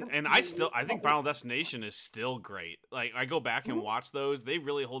 I didn't, and I think movie. Final Destination is still great. Like, I go back and Mhm. watch those; they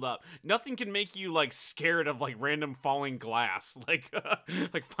really hold up. Nothing can make you like scared of like random falling glass, like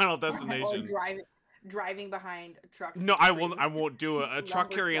Final Or Destination. driving behind trucks No, with I screaming won't do it. A truck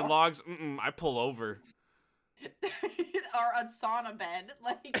lumber carrying trucks logs. I pull over. or a sauna bed.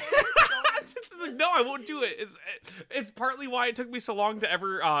 Like there's so No, I won't do it. It's partly why it took me so long to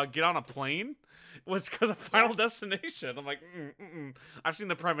ever get on a plane. Was because of yeah. Final Destination. I'm like, I've seen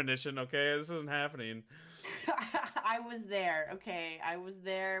the premonition. Okay, this isn't happening. I was there. Okay, I was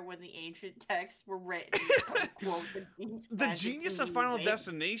there when the ancient texts were written. Quote The magic to genius of Final music.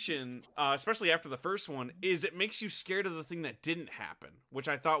 Destination, especially after the first one, is it makes you scared of the thing that didn't happen, which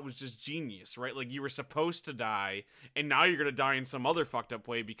I thought was just genius, right? Like you were supposed to die, and now you're gonna die in some other fucked up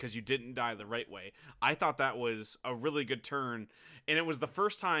way because you didn't die the right way. I thought that was a really good turn, and it was the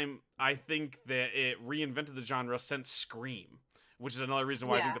first time I think that it reinvented the genre since Scream, which is another reason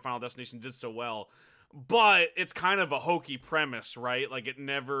why I think Yeah, the Final Destination did so well. But it's kind of a hokey premise, right? Like it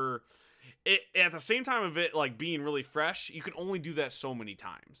never it at the same time of it like being really fresh, you can only do that so many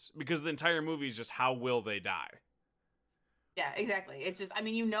times because the entire movie is just how will they die. yeah, exactly. It's just, I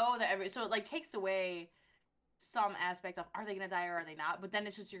mean, you know that so it like takes away some aspect of are they gonna die or are they not? But then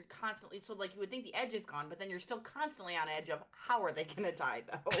it's just you're constantly so like you would think the edge is gone, but then you're still constantly on edge of how are they gonna die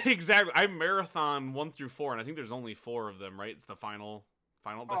though? Exactly. I marathon 1 through 4, and I think there's only 4 of them, right? It's the final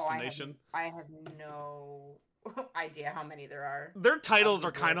Oh, destination. I have no idea how many there are. Their I'll titles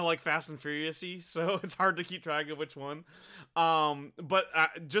are Google kind it. of like Fast and Furious-y, so it's hard to keep track of which one. But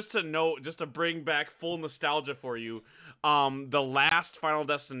just to note, just to bring back full nostalgia for you, the last Final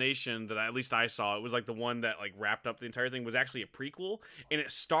Destination that at least I saw, it was like the one that like wrapped up the entire thing, was actually a prequel, and it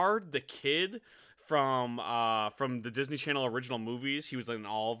starred the kid from the Disney Channel original movies. He was in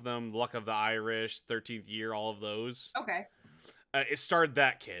all of them, Luck of the Irish, 13th Year, all of those. Okay. It starred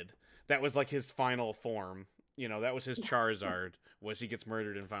that kid. That was like his final form. That was his Charizard. Was he gets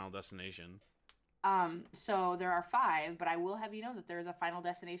murdered in Final Destination? So there are five, but I will have you know that there is a Final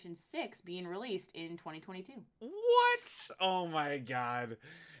Destination 6 being released in 2022. What? Oh my god.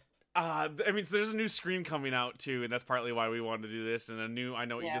 I mean, so there's a new Scream coming out too, and that's partly why we wanted to do this. And a new I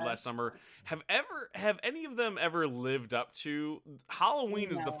Know What You Did Yeah. Last Summer. Have any of them ever lived up to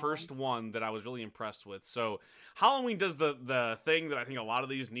Halloween? Is the No. first one that I was really impressed with. So Halloween does the thing that I think a lot of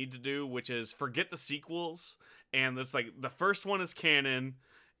these need to do, which is forget the sequels, and it's like the first one is canon,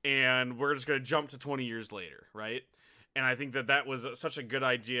 and we're just gonna jump to 20 years later, right? And I think that was such a good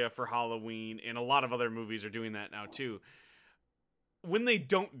idea for Halloween, and a lot of other movies are doing that now too. When they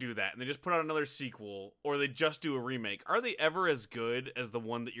don't do that and they just put out another sequel or they just do a remake, are they ever as good as the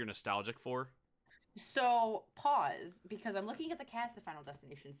one that you're nostalgic for? So pause because I'm looking at the cast of Final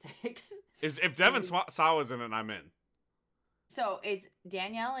Destination 6. Is if Devin And Sawa's in it, I'm in. so it's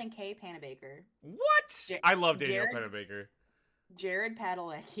Danielle and Kay Panabaker, What? I love Danielle Jared Panabaker. Jared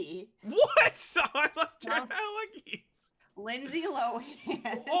Padalecki, What? I love Jared Tom- Padalecki. Lindsay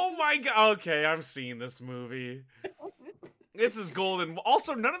Lohan. Oh my god. Okay, I'm seeing this movie. It's as golden.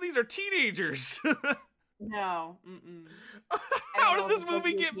 Also, none of these are teenagers. No. Mm-mm. I don't How know did if this it's supposed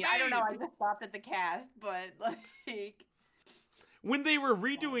movie to be get made? I don't know. I just stopped at the cast, but like, When they were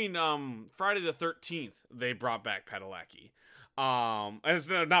redoing Friday the 13th, they brought back Padalecki. And it's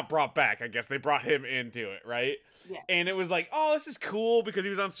not brought back, I guess. They brought him into it, right? yeah, And it was like, oh, this is cool because he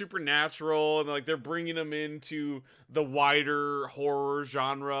was on Supernatural, and like they're bringing him into the wider horror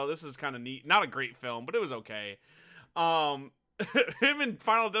genre. This is kind of neat. Not a great film, but it was okay. Um, him in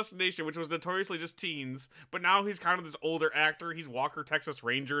Final Destination, which was notoriously just teens, but now he's kind of this older actor. He's Walker Texas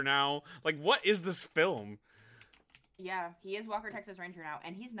Ranger now. Like, what is this film? yeah, he is Walker Texas Ranger now,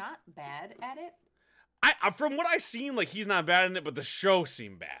 and he's not bad at it. From what I've seen, like he's not bad in it, but the show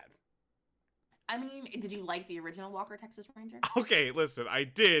seemed bad. I mean, did you like the original Walker Texas Ranger? Okay, listen, I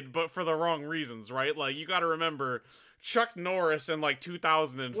did, but for the wrong reasons, right? Like you got to remember, Chuck Norris in like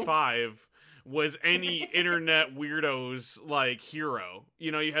 2005 was any internet weirdo's like hero.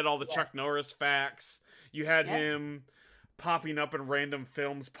 You know, you had all the Yeah. Chuck Norris facts. You had Yes. him popping up in random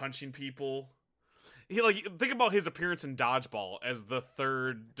films punching people. He like think about his appearance in Dodgeball as the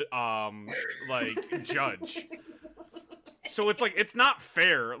third like judge. So it's like it's not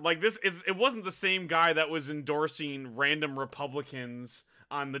fair. Like it wasn't the same guy that was endorsing random Republicans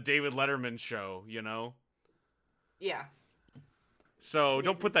on the David Letterman show, you know? Yeah. So It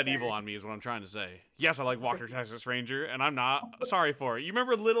don't is put that instead. evil on me is what I'm trying to say. Yes, I like Walker Texas Ranger, and I'm not sorry for it. You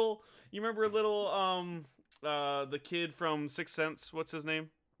remember little the kid from Sixth Sense, what's his name?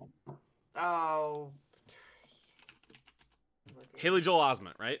 Oh. Haley Joel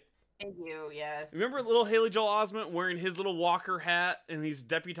Osment, right? Thank you. Yes. Remember little Haley Joel Osment wearing his little Walker hat and he's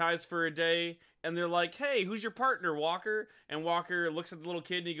deputized for a day and they're like, "Hey, who's your partner, Walker?" And Walker looks at the little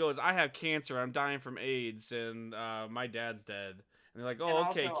kid and he goes, "I have cancer. I'm dying from AIDS and my dad's dead." And they're like, And "Oh,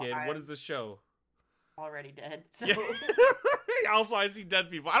 okay, also, kid. What I'm is this show?" already dead. So Yeah. Also, I see dead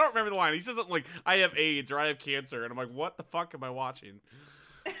people. I don't remember the line. He says something like, "I have AIDS" or "I have cancer." And I'm like, what the fuck am I watching?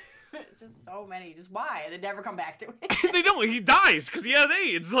 just so many. Just why? They never come back to it. They don't. He dies because he has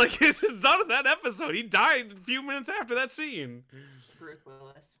AIDS. Like, it's not in that episode. He died a few minutes after that scene. Bruce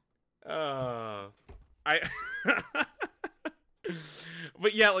Willis. I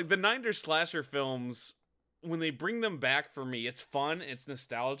But yeah, like the 90s slasher films, when they bring them back for me, it's fun, it's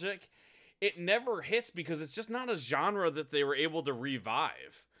nostalgic. It never hits because it's just not a genre that they were able to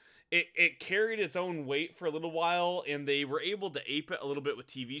revive. It carried its own weight for a little while, and they were able to ape it a little bit with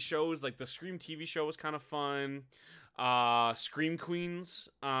TV shows. Like the Scream TV show was kind of fun. Scream Queens,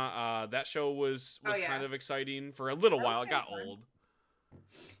 that show was yeah. kind of exciting for a little That while. was It got kinda fun. old.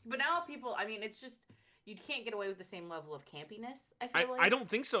 But now people, I mean, it's just you can't get away with the same level of campiness. I I, feel like I don't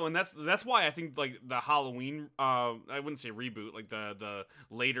think so, and that's why I think like the Halloween I wouldn't say reboot, like the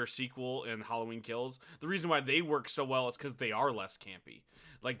later sequel in Halloween Kills, the reason why they work so well is because they are less campy.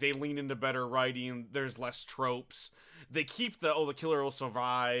 Like they lean into better writing, there's less tropes. They keep the killer will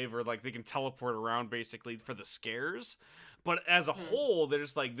survive, or like they can teleport around basically for the scares. But as a whole, they're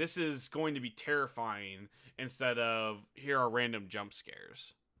just like, this is going to be terrifying instead of here are random jump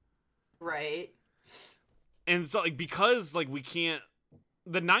scares. Right. And so like because like we can't,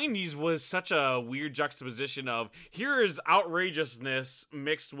 the 90s was such a weird juxtaposition of here is outrageousness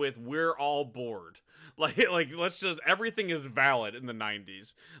mixed with we're all bored. Like let's just, everything is valid in the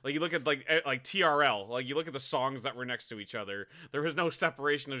 90s. Like you look at like TRL, like you look at the songs that were next to each other. There was no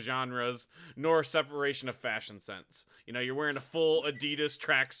separation of genres nor separation of fashion sense. You know, you're wearing a full Adidas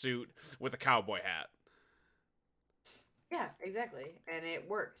tracksuit with a cowboy hat. Yeah, exactly. And it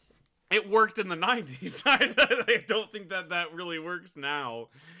works. It worked in the 90s. I don't think that really works now.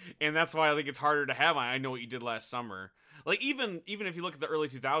 And that's why I think it's harder to have. I Know What You Did Last Summer. Like, even if you look at the early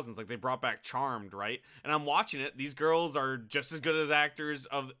 2000s, like, they brought back Charmed, right? And I'm watching it. These girls are just as good as actors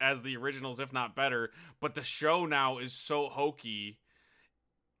as the originals, if not better. But the show now is so hokey.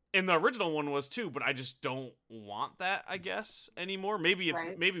 And the original one was too, but I just don't want that, I guess, anymore. Maybe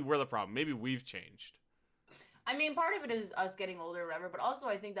maybe we're the problem. Maybe we've changed. I mean, part of it is us getting older or whatever, but also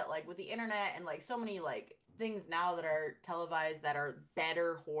I think that, like, with the internet and, like, so many, like, things now that are televised that are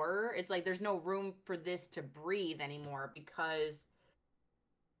better horror, it's like there's no room for this to breathe anymore because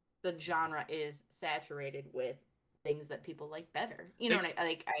the genre is saturated with things that people like better. You know what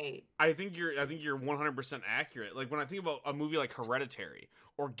I think you're 100% accurate. Like, when I think about a movie like Hereditary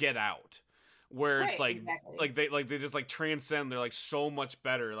or Get Out, where it's Right, like exactly. they just like transcend, they're like so much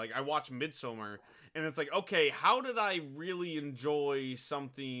better. Like I watched Midsommar and it's like, okay, how did I really enjoy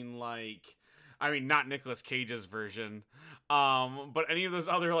something like, I mean, not Nicolas Cage's version, but any of those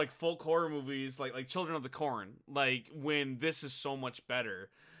other like folk horror movies like Children of the Corn, like when this is so much better.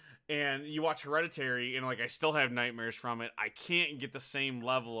 And you watch Hereditary and like I still have nightmares from it. I can't get the same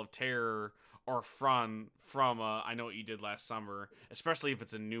level of terror or fun from I Know What You Did Last Summer, especially if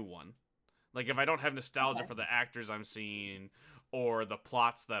it's a new one. Like if I don't have nostalgia for the actors I'm seeing or the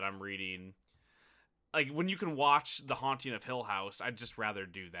plots that I'm reading, like when you can watch The Haunting of Hill House, I'd just rather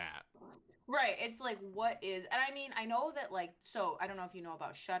do that. Right. It's like, what is, and I mean, I know that, like, so I don't know if you know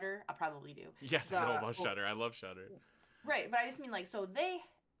about Shudder. I probably do. Yes, I know about Shudder. I love Shudder. Right, but I just mean, like, so they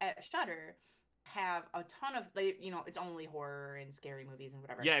at Shudder have a ton of, they, you know, it's only horror and scary movies and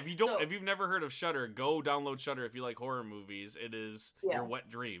whatever. Yeah, if you've never heard of Shudder, go download Shudder if you like horror movies. It is your wet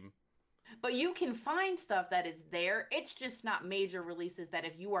dream. But you can find stuff that is there. It's just not major releases that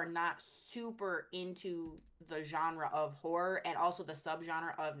if you are not super into the genre of horror and also the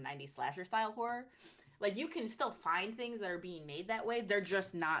subgenre of 90s slasher style horror, like you can still find things that are being made that way. They're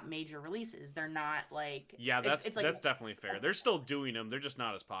just not major releases. They're not like, yeah, that's like, definitely fair. They're still doing them. They're just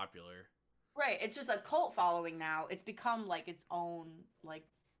not as popular. Right. It's just a cult following now. It's become like its own like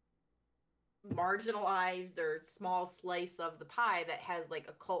marginalized or small slice of the pie that has like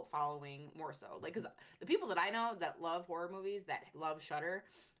a cult following more so. Like cuz the people that I know that love horror movies, that love Shudder,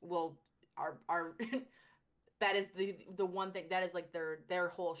 will are that is the one thing that is like their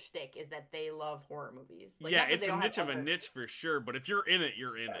whole shtick is that they love horror movies. Like Yeah, not that it's they a don't have niche of a other niche for sure, but if you're in it,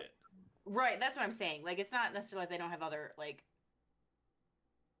 you're in it. right, that's what I'm saying. Like it's not necessarily like they don't have other like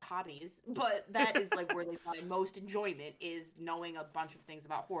hobbies, but that is like where they find most enjoyment is knowing a bunch of things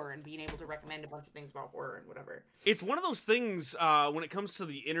about horror and being able to recommend a bunch of things about horror and whatever. It's one of those things when it comes to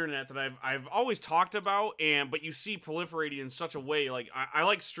the internet that I've always talked about, but you see proliferating in such a way. Like I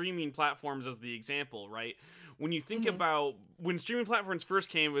like streaming platforms as the example, right? When you think about when streaming platforms first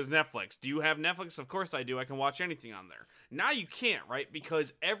came, it was Netflix. Do you have Netflix? Of course I do. I can watch anything on there. Now you can't, right?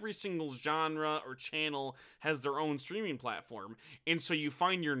 Because every single genre or channel has their own streaming platform, and so you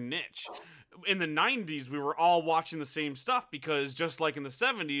find your niche. In the 90s, we were all watching the same stuff because just like in the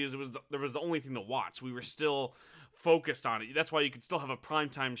 70s, there was the only thing to watch. We were still focused on it. That's why you could still have a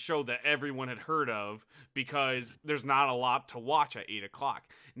primetime show that everyone had heard of because there's not a lot to watch at 8 o'clock.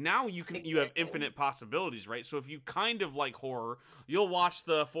 Now you have infinite possibilities, right? So if you kind of like horror, you'll watch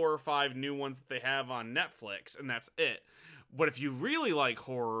the 4 or 5 new ones that they have on Netflix, and that's it. But if you really like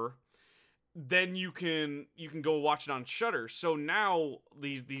horror, then you can go watch it on Shudder. So now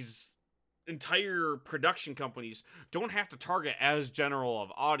these entire production companies don't have to target as general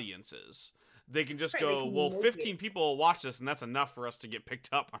of audiences. They can just go, well, 15 people will watch this, and that's enough for us to get picked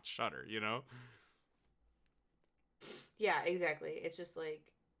up on Shudder, you know? Yeah, exactly. It's just like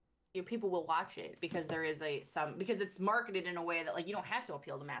people will watch it because there is because it's marketed in a way that like you don't have to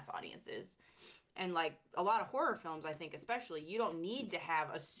appeal to mass audiences. And like a lot of horror films, I think especially, you don't need to have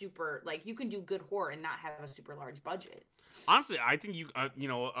a super like you can do good horror and not have a super large budget. Honestly, I think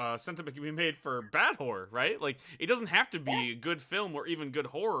sentiment can be made for bad horror, right? Like it doesn't have to be a good film or even good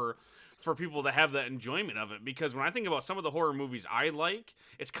horror for people to have that enjoyment of it. Because when I think about some of the horror movies I like,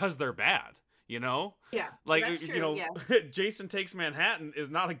 it's because they're bad. You know, yeah, like that's true, you know, yeah. Jason Takes Manhattan is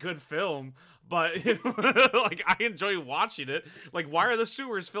not a good film, but like I enjoy watching it. Like, why are the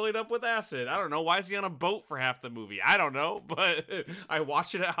sewers filling up with acid? I don't know. Why is he on a boat for half the movie? I don't know, but I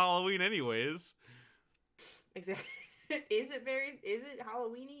watch it at Halloween anyways. Exactly. Is it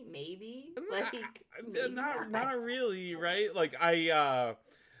Halloweeny? Maybe. Like maybe not really, right? Like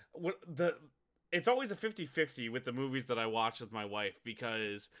it's always a 50-50 with the movies that I watch with my wife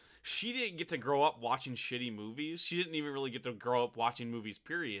because she didn't get to grow up watching shitty movies. She didn't even really get to grow up watching movies,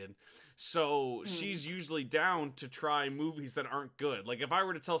 period. So she's usually down to try movies that aren't good. Like if I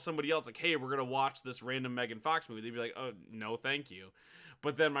were to tell somebody else, like, hey, we're going to watch this random Megan Fox movie, they'd be like, oh, no, thank you.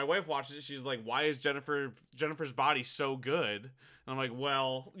 But then my wife watches it. She's like, why is Jennifer's body so good? And I'm like,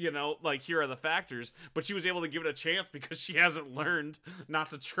 well, you know, like here are the factors. But she was able to give it a chance because she hasn't learned not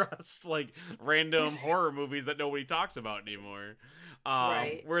to trust like random horror movies that nobody talks about anymore.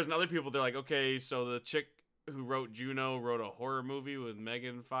 Right. Whereas in other people, they're like, okay, so the chick who wrote Juno wrote a horror movie with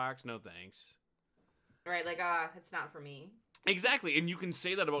Megan Fox. No thanks. Right. Like, it's not for me. Exactly, and you can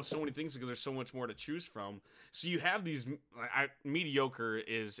say that about so many things because there's so much more to choose from. So you have these mediocre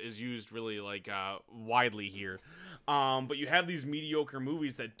is used really like widely here, but you have these mediocre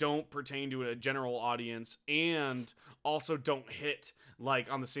movies that don't pertain to a general audience and also don't hit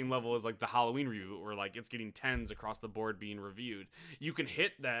like on the same level as like the Halloween review or like it's getting 10s across the board being reviewed. You can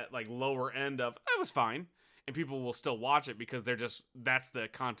hit that like lower end of it was fine, and people will still watch it because that's the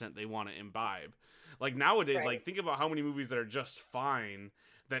content they want to imbibe. Like nowadays, Right. like think about how many movies that are just fine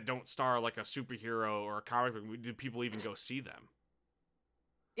that don't star like a superhero or a comic book. Do people even go see them?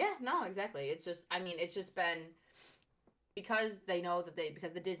 Yeah, no, exactly. It's just been because they know that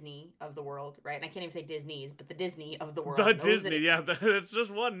because the Disney of the world, right? And I can't even say Disney's, but the Disney of the world. The knows Disney, yeah, it's just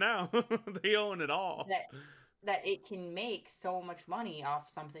one now. They own it all. that it can make so much money off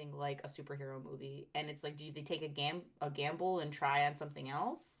something like a superhero movie, and it's like, do they take a gamble and try on something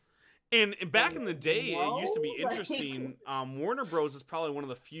else? And back in the day, it used to be No, interesting. Warner Bros. Is probably one of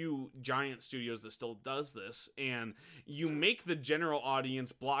the few giant studios that still does this. And you make the general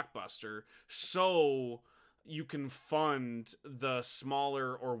audience blockbuster so you can fund the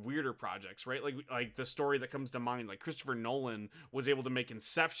smaller or weirder projects, right? Like the story that comes to mind, like Christopher Nolan was able to make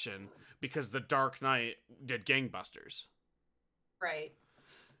Inception because The Dark Knight did gangbusters. Right.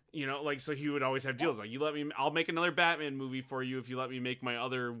 You know, like, so he would always have deals like, I'll make another Batman movie for you if you let me make my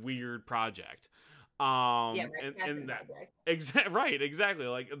other weird project. Yeah, And that right, exactly.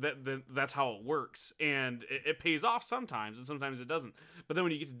 Like that's how it works, and it pays off sometimes, and sometimes it doesn't. But then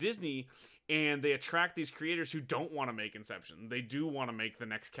when you get to Disney, and they attract these creators who don't want to make Inception, they do want to make the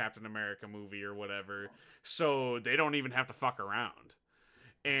next Captain America movie or whatever, so they don't even have to fuck around.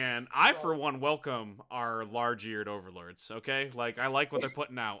 And I, for one, welcome our large-eared overlords. Okay, like I like what they're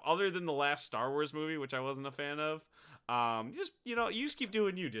putting out. Other than the last Star Wars movie, which I wasn't a fan of, you just keep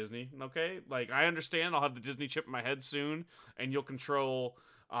doing you, Disney. Okay, like I understand. I'll have the Disney chip in my head soon, and you'll control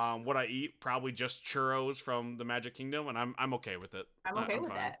what I eat. Probably just churros from the Magic Kingdom, and I'm okay with it. I'm okay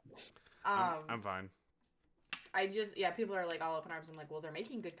with fine. that. I'm fine. People are like all up in arms. I'm like, well, they're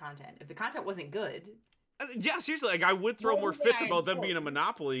making good content. If the content wasn't good. Yeah, seriously, like I would throw more fits about them being a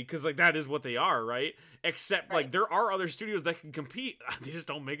monopoly, because like that is what they are, right? Except like there are other studios that can compete. They just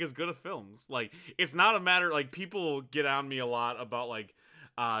don't make as good of films. Like it's not a matter, like people get on me a lot about like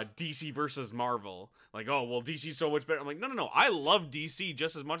DC versus Marvel. Like, oh well, DC's so much better. I'm like, no. I love DC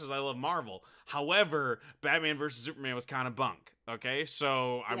just as much as I love Marvel. However, Batman versus Superman was kind of bunk. Okay,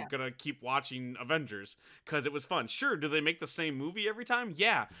 so I'm gonna keep watching Avengers because it was fun. Sure, do they make the same movie every time?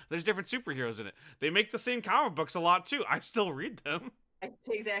 Yeah, there's different superheroes in it. They make the same comic books a lot too. I still read them.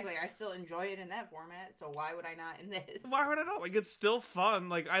 Exactly, I still enjoy it in that format. So why would I not in this? Why would I not? Like, it's still fun.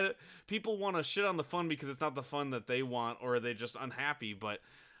 Like, people want to shit on the fun because it's not the fun that they want, or they're just unhappy. But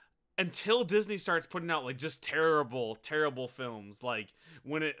until Disney starts putting out like just terrible films, like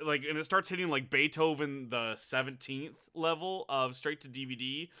when it and it starts hitting like Beethoven the 17th level of straight to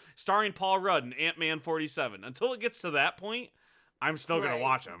DVD, starring Paul Rudd and Ant-Man 47. Until it gets to that point, I'm still gonna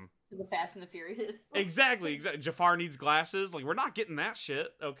watch them. The Fast and the Furious. Exactly. Jafar needs glasses. Like, we're not getting that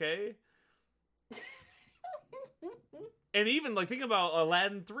shit, okay? And even like think about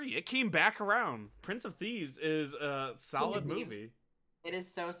Aladdin 3, it came back around. Prince of Thieves is a solid movie. It is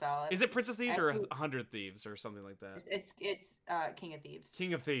so solid. Is it Prince of Thieves or 100 Thieves or something like that? It's King of Thieves.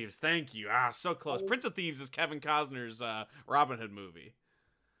 King of Thieves. Thank you. So close. Prince of Thieves is Kevin Costner's Robin Hood movie.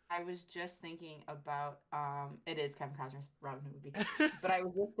 I was just thinking about it is Kevin Costner's Robin Hood movie. But I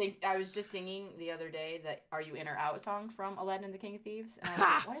was just singing the other day that "Are You In or Out" song from Aladdin and the King of Thieves, and I was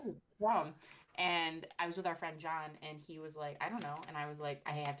like, what is it from? And I was with our friend John, and he was like, I don't know. And I was like,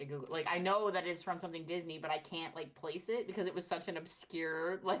 I have to Google. Like, I know that it's from something Disney, but I can't like place it because it was such an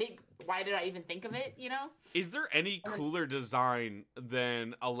obscure. Like, why did I even think of it? You know? Is there any cooler design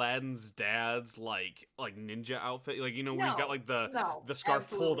than Aladdin's dad's like ninja outfit? Like, you know, where he's got like the scarf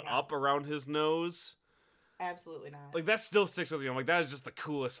pulled up around his nose. Absolutely not. Like, that still sticks with me. I'm like, that is just the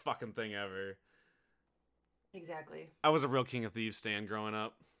coolest fucking thing ever. Exactly. I was a real King of Thieves stan growing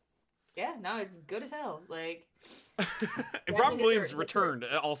up. Yeah, no, it's good as hell. Like, and Robin Williams returned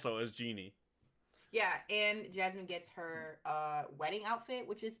also as Genie. Yeah, and Jasmine gets her wedding outfit,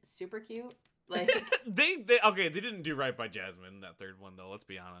 which is super cute. Like they didn't do right by Jasmine in that third one though. Let's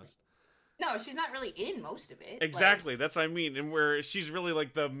be honest. No, she's not really in most of it. Exactly, that's what I mean, and where she's really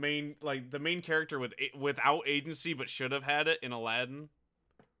like the main character without agency, but should have had it in Aladdin.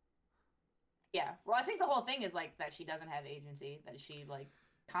 Yeah, well, I think the whole thing is like that she doesn't have agency, that she like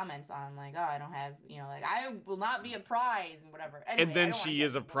comments on like, oh, I don't have, like I will not be a prize and whatever. Anyway, and then she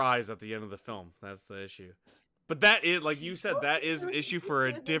is a prize at the end of the film. That's the issue. But that is, like you said, that is an issue for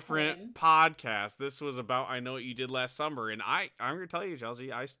a different podcast. This was about I Know What You Did Last Summer, and I'm gonna tell you,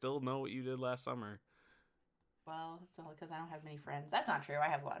 Chelsea, I still know what you did last summer. Well, it's only because I don't have many friends. That's not true. I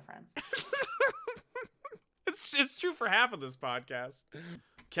have a lot of friends. It's true for half of this podcast.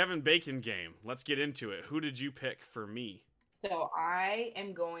 Kevin Bacon game. Let's get into it. Who did you pick for me? So I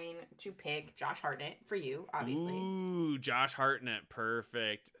am going to pick Josh Hartnett for you, obviously. Ooh, Josh Hartnett,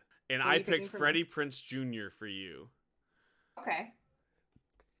 perfect. And I picked Freddie Prinze Jr. for you. Okay.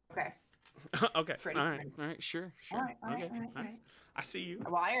 Okay. Freddie all right. Prinze. All right. Sure. All right. I see you.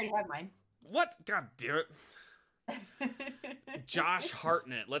 Well, I already have mine. What? God damn it. Josh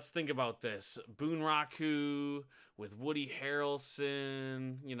Hartnett. Let's think about this. Boonraku with Woody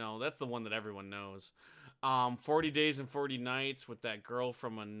Harrelson. That's the one that everyone knows. 40 Days and 40 Nights with that girl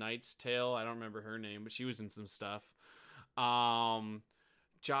from A Knight's Tale. I don't remember her name, but she was in some stuff.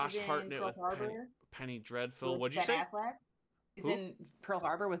 Josh Hartnett with Penny Dreadful. What'd you say? Affleck? He's in Pearl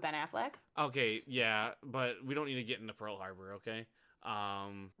Harbor with Ben Affleck. Okay, yeah, but we don't need to get into Pearl Harbor, okay?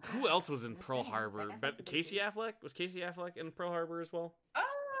 Who else was in Pearl Harbor? Casey Affleck? Was Casey Affleck in Pearl Harbor as well?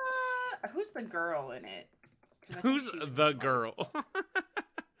 Who's the girl in it? Who's the girl?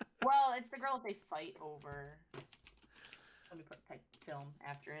 Well, it's the girl that they fight over. Let me put film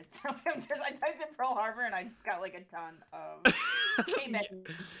after it. Because I typed in Pearl Harbor and I just got like a ton of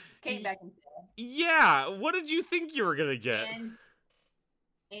Kate Beckinsale. Yeah, what did you think you were gonna get?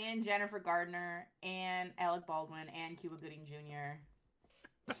 and Jennifer Gardner and Alec Baldwin and Cuba Gooding Jr.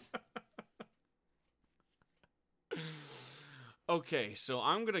 Okay, so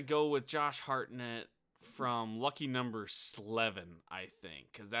I'm gonna go with Josh Hartnett from Lucky Number 11, I think,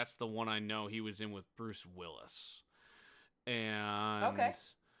 because that's the one I know he was in with Bruce Willis. And Okay.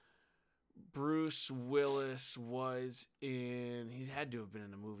 Bruce Willis was in. He had to have been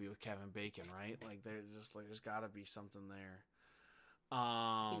in a movie with Kevin Bacon, right? Like there's got to be something there.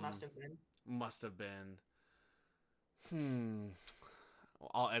 He must have been. Must have been.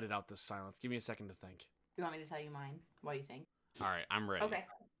 Well, I'll edit out this silence. Give me a second to think. You want me to tell you mine? What do you think? All right, I'm ready. Okay.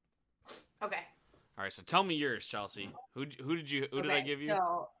 All right, so tell me yours, Chelsea. Who did I give you?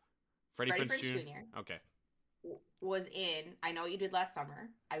 So Freddie Freddie Prinze Prinze Jr. Jr. Okay. was in. I know you did last summer.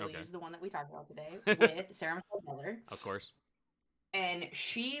 I will Okay. use the one that we talked about today with Sarah Michelle Gellar. Of course. And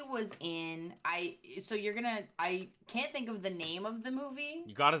she was in. I can't think of the name of the movie.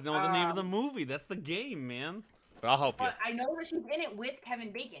 You got to know the name of the movie. That's the game, man. But I'll help you. But I know that she's in it with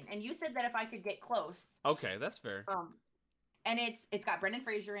Kevin Bacon. And you said that if I could get close. Okay, that's fair. And it's got Brendan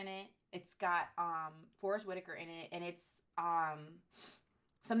Fraser in it. It's got Forrest Whitaker in it, and it's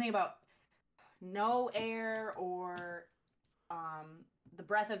something about no air or the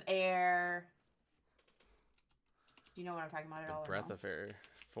breath of air. Do you know what I'm talking about at all? The breath of air.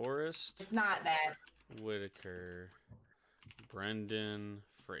 Forrest. It's not that. Whitaker. Brendan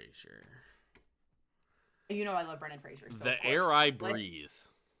Fraser. You know I love Brendan Fraser. So The Air I Breathe.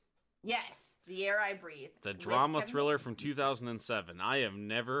 Yes, The Air I Breathe. The drama thriller from 2007. I have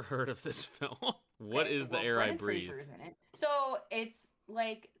never heard of this film. What is The Air I Breathe? Fraser is in it. So it's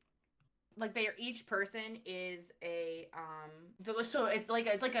like each person is a so it's like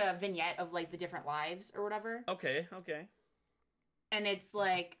a vignette of like the different lives or whatever. Okay. And it's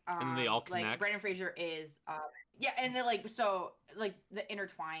like And they all connect? like Brendan Fraser is and then like so like the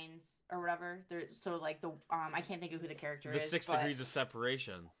intertwines or whatever. So like the I can't think of who the character is. The 6 degrees of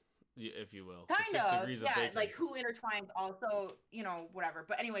separation, if you will. Kind the 6 of, degrees yeah, of bacon. like who intertwines also, whatever.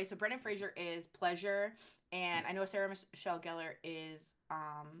 But anyway, so Brendan Fraser is pleasure, and I know Sarah Michelle Gellar is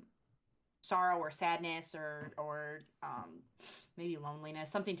sorrow or sadness or maybe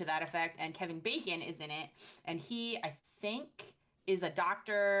loneliness, something to that effect. And Kevin Bacon is in it, and he, I think, is a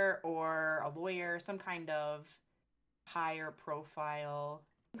doctor or a lawyer, some kind of higher profile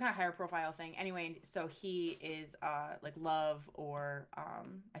thing. Anyway, so he is like love or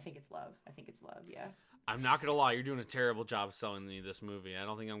I think it's love, yeah. I'm not gonna lie, you're doing a terrible job selling me this movie. I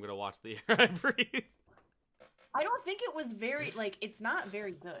don't think I'm gonna watch The Air I Breathe. I don't think it was very it's not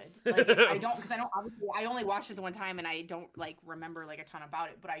very good. Like obviously I only watched it the one time and I don't like remember like a ton about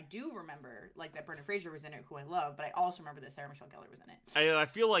it, but I do remember like that Brendan Fraser was in it, who I love, but I also remember that Sarah Michelle Gellar was in it. I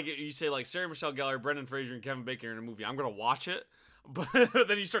feel like you say like Sarah Michelle Gellar, Brendan Fraser, and Kevin Bacon are in a movie. I'm gonna watch it, but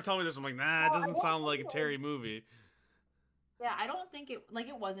then you start telling me this, I'm like, nah, it doesn't sound like a Terry movie. Yeah, I don't think it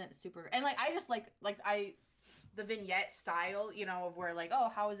wasn't super, and like I just the vignette style, of where like, oh,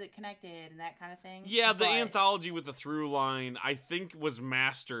 how is it connected and that kind of thing. Yeah, the anthology with the through line, I think, was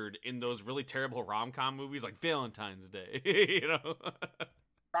mastered in those really terrible rom-com movies like Valentine's Day,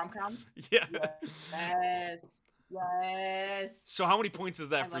 Rom-com? Yeah. Yes. So how many points is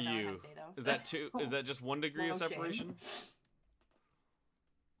that for Valentine's you? Day, though, Is so. that 2? Is that just 1 degree of No separation? shame.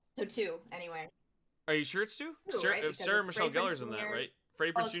 So 2, anyway. Are you sure it's 2? 2, right? Because Sarah it's Michelle Freddie Gellar's Prinze in that, Jr. right?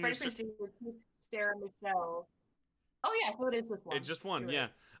 Freddie Oh, Prinze it's Jr. Freddie Prinze Jr. with Sarah Michelle. Oh yeah, so it is just one. It's just one, You're yeah.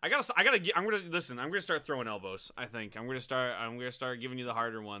 right. I'm gonna start throwing elbows. I think I'm gonna start giving you the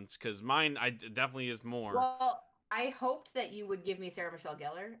harder ones because mine, definitely is more. Well, I hoped that you would give me Sarah Michelle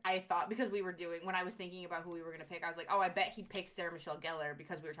Gellar. I thought because when I was thinking about who we were gonna pick, I was like, oh, I bet he picks Sarah Michelle Gellar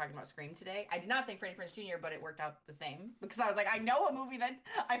because we were talking about Scream today. I did not think Freddie Prinze Jr., but it worked out the same because I was like, I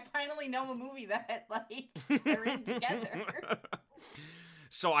finally know a movie that like they're in together.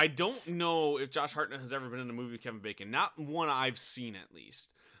 So I don't know if Josh Hartnett has ever been in a movie with Kevin Bacon. Not one I've seen, at least.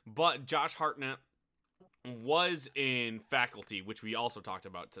 But Josh Hartnett was in Faculty, which we also talked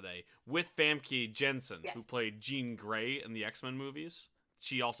about today, with Famke Janssen, Yes. who played Jean Grey in the X-Men movies.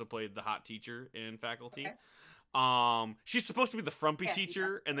 She also played the hot teacher in Faculty. Okay. She's supposed to be the frumpy Yes,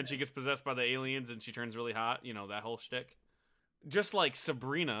 teacher, and then she gets possessed by the aliens, and she turns really hot. You know, that whole shtick. Just like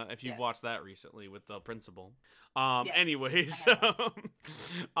Sabrina, if you've Yes. watched that recently with the principal. Yes, Anyways, so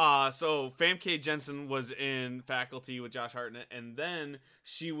Famke Janssen was in Faculty with Josh Hartnett, and then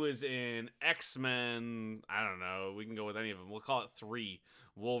she was in X-Men. I don't know. We can go with any of them. We'll call it 3.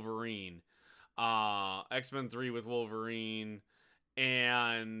 Wolverine. X-Men 3 with Wolverine.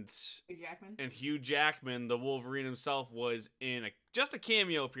 And Hugh Jackman, the Wolverine himself, was in just a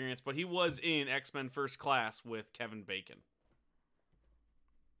cameo appearance, but he was in X-Men First Class with Kevin Bacon.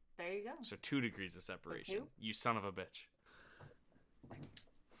 There you go. So 2 degrees of separation. You son of a bitch.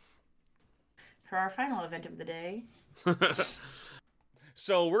 For our final event of the day.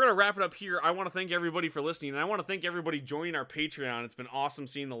 So we're going to wrap it up here. I want to thank everybody for listening, and I want to thank everybody joining our Patreon. It's been awesome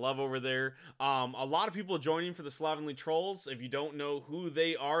seeing the love over there. A lot of people joining for the Slovenly Trolls. If you don't know who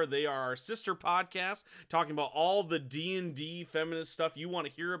they are our sister podcast talking about all the D&D feminist stuff you want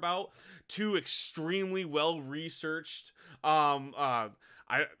to hear about. 2 extremely well-researched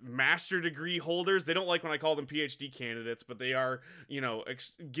master degree holders. They don't like when I call them PhD candidates, but they are,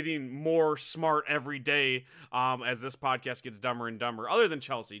 getting more smart every day as this podcast gets dumber and dumber. Other than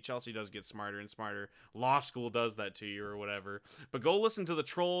Chelsea. Chelsea does get smarter and smarter. Law school does that to you or whatever. But go listen to the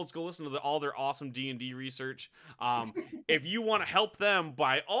Trolls. Go listen to all their awesome D&D research. If you want to help them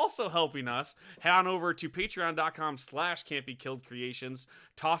by also helping us, head on over to patreon.com/can'tbekilledcreations.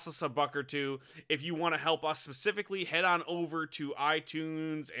 Toss us a buck or two. If you want to help us specifically, head on over to iTunes,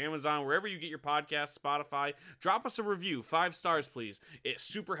 Amazon, wherever you get your podcasts, Spotify. Drop us a review. 5 stars, please. It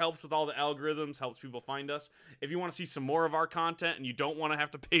super helps with all the algorithms, helps people find us. If you want to see some more of our content and you don't want to have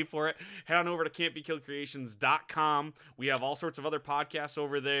to pay for it, head on over to can'tbekilledcreations.com. We have all sorts of other podcasts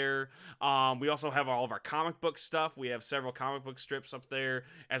over there. We also have all of our comic book stuff. We have several comic book strips up there,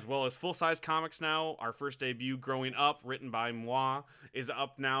 as well as full-size comics now. Our first debut, Growing Up, written by moi, is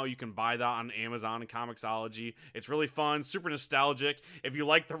up now. You can buy that on Amazon and Comixology. It's really fun, super nostalgic. If you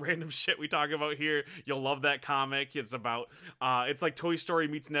like the random shit we talk about here, you'll love that comic. It's about, it's like Toy Story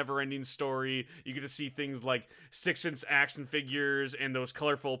meets Neverending Story. You get to see things like 6-inch action figures and those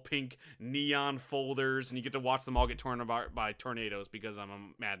colorful pink neon folders, and you get to watch them all get torn apart by tornadoes because I'm a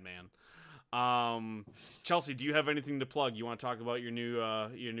madman. Chelsea, do you have anything to plug? You want to talk about your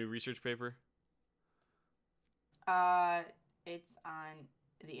new research paper? It's on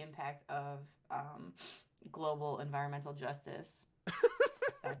the impact of global environmental justice.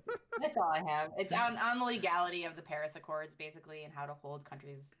 That's all I have. It's on the legality of the Paris Accords, basically, and how to hold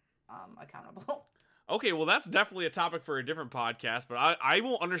countries accountable. Okay, well, that's definitely a topic for a different podcast, but I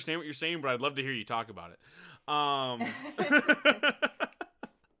won't understand what you're saying, but I'd love to hear you talk about it.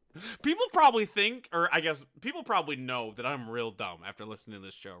 People probably think, or I guess people probably know that I'm real dumb after listening to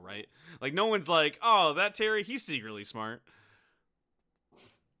this show, right? Like, no one's like, oh, that Terry, he's secretly smart.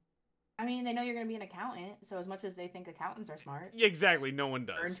 I mean, they know you're going to be an accountant, so as much as they think accountants are smart. Yeah, exactly, no one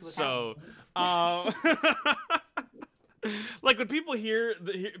does. So, like when people hear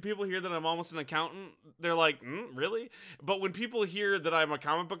that I'm almost an accountant, they're like, really? But when people hear that I'm a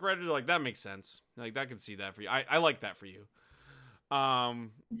comic book writer, they're like, that makes sense. Like, I can see that for you. I like that for you.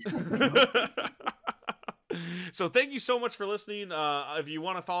 So thank you so much for listening. If you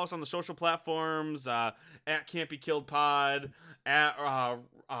want to follow us on the social platforms, at Can't Be Killed Pod, at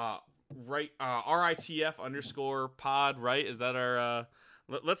RITF_pod, right? Is that our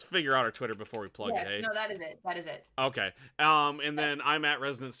let's figure out our Twitter before we plug it, hey? No, that is it. Okay. And then I'm at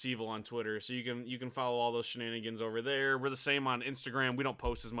Resident Stevel on Twitter, so you can follow all those shenanigans over there. We're the same on Instagram. We don't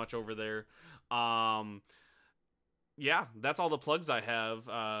post as much over there. Yeah, that's all the plugs I have.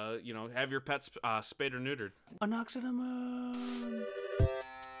 Have your pets spayed or neutered. An oxygen.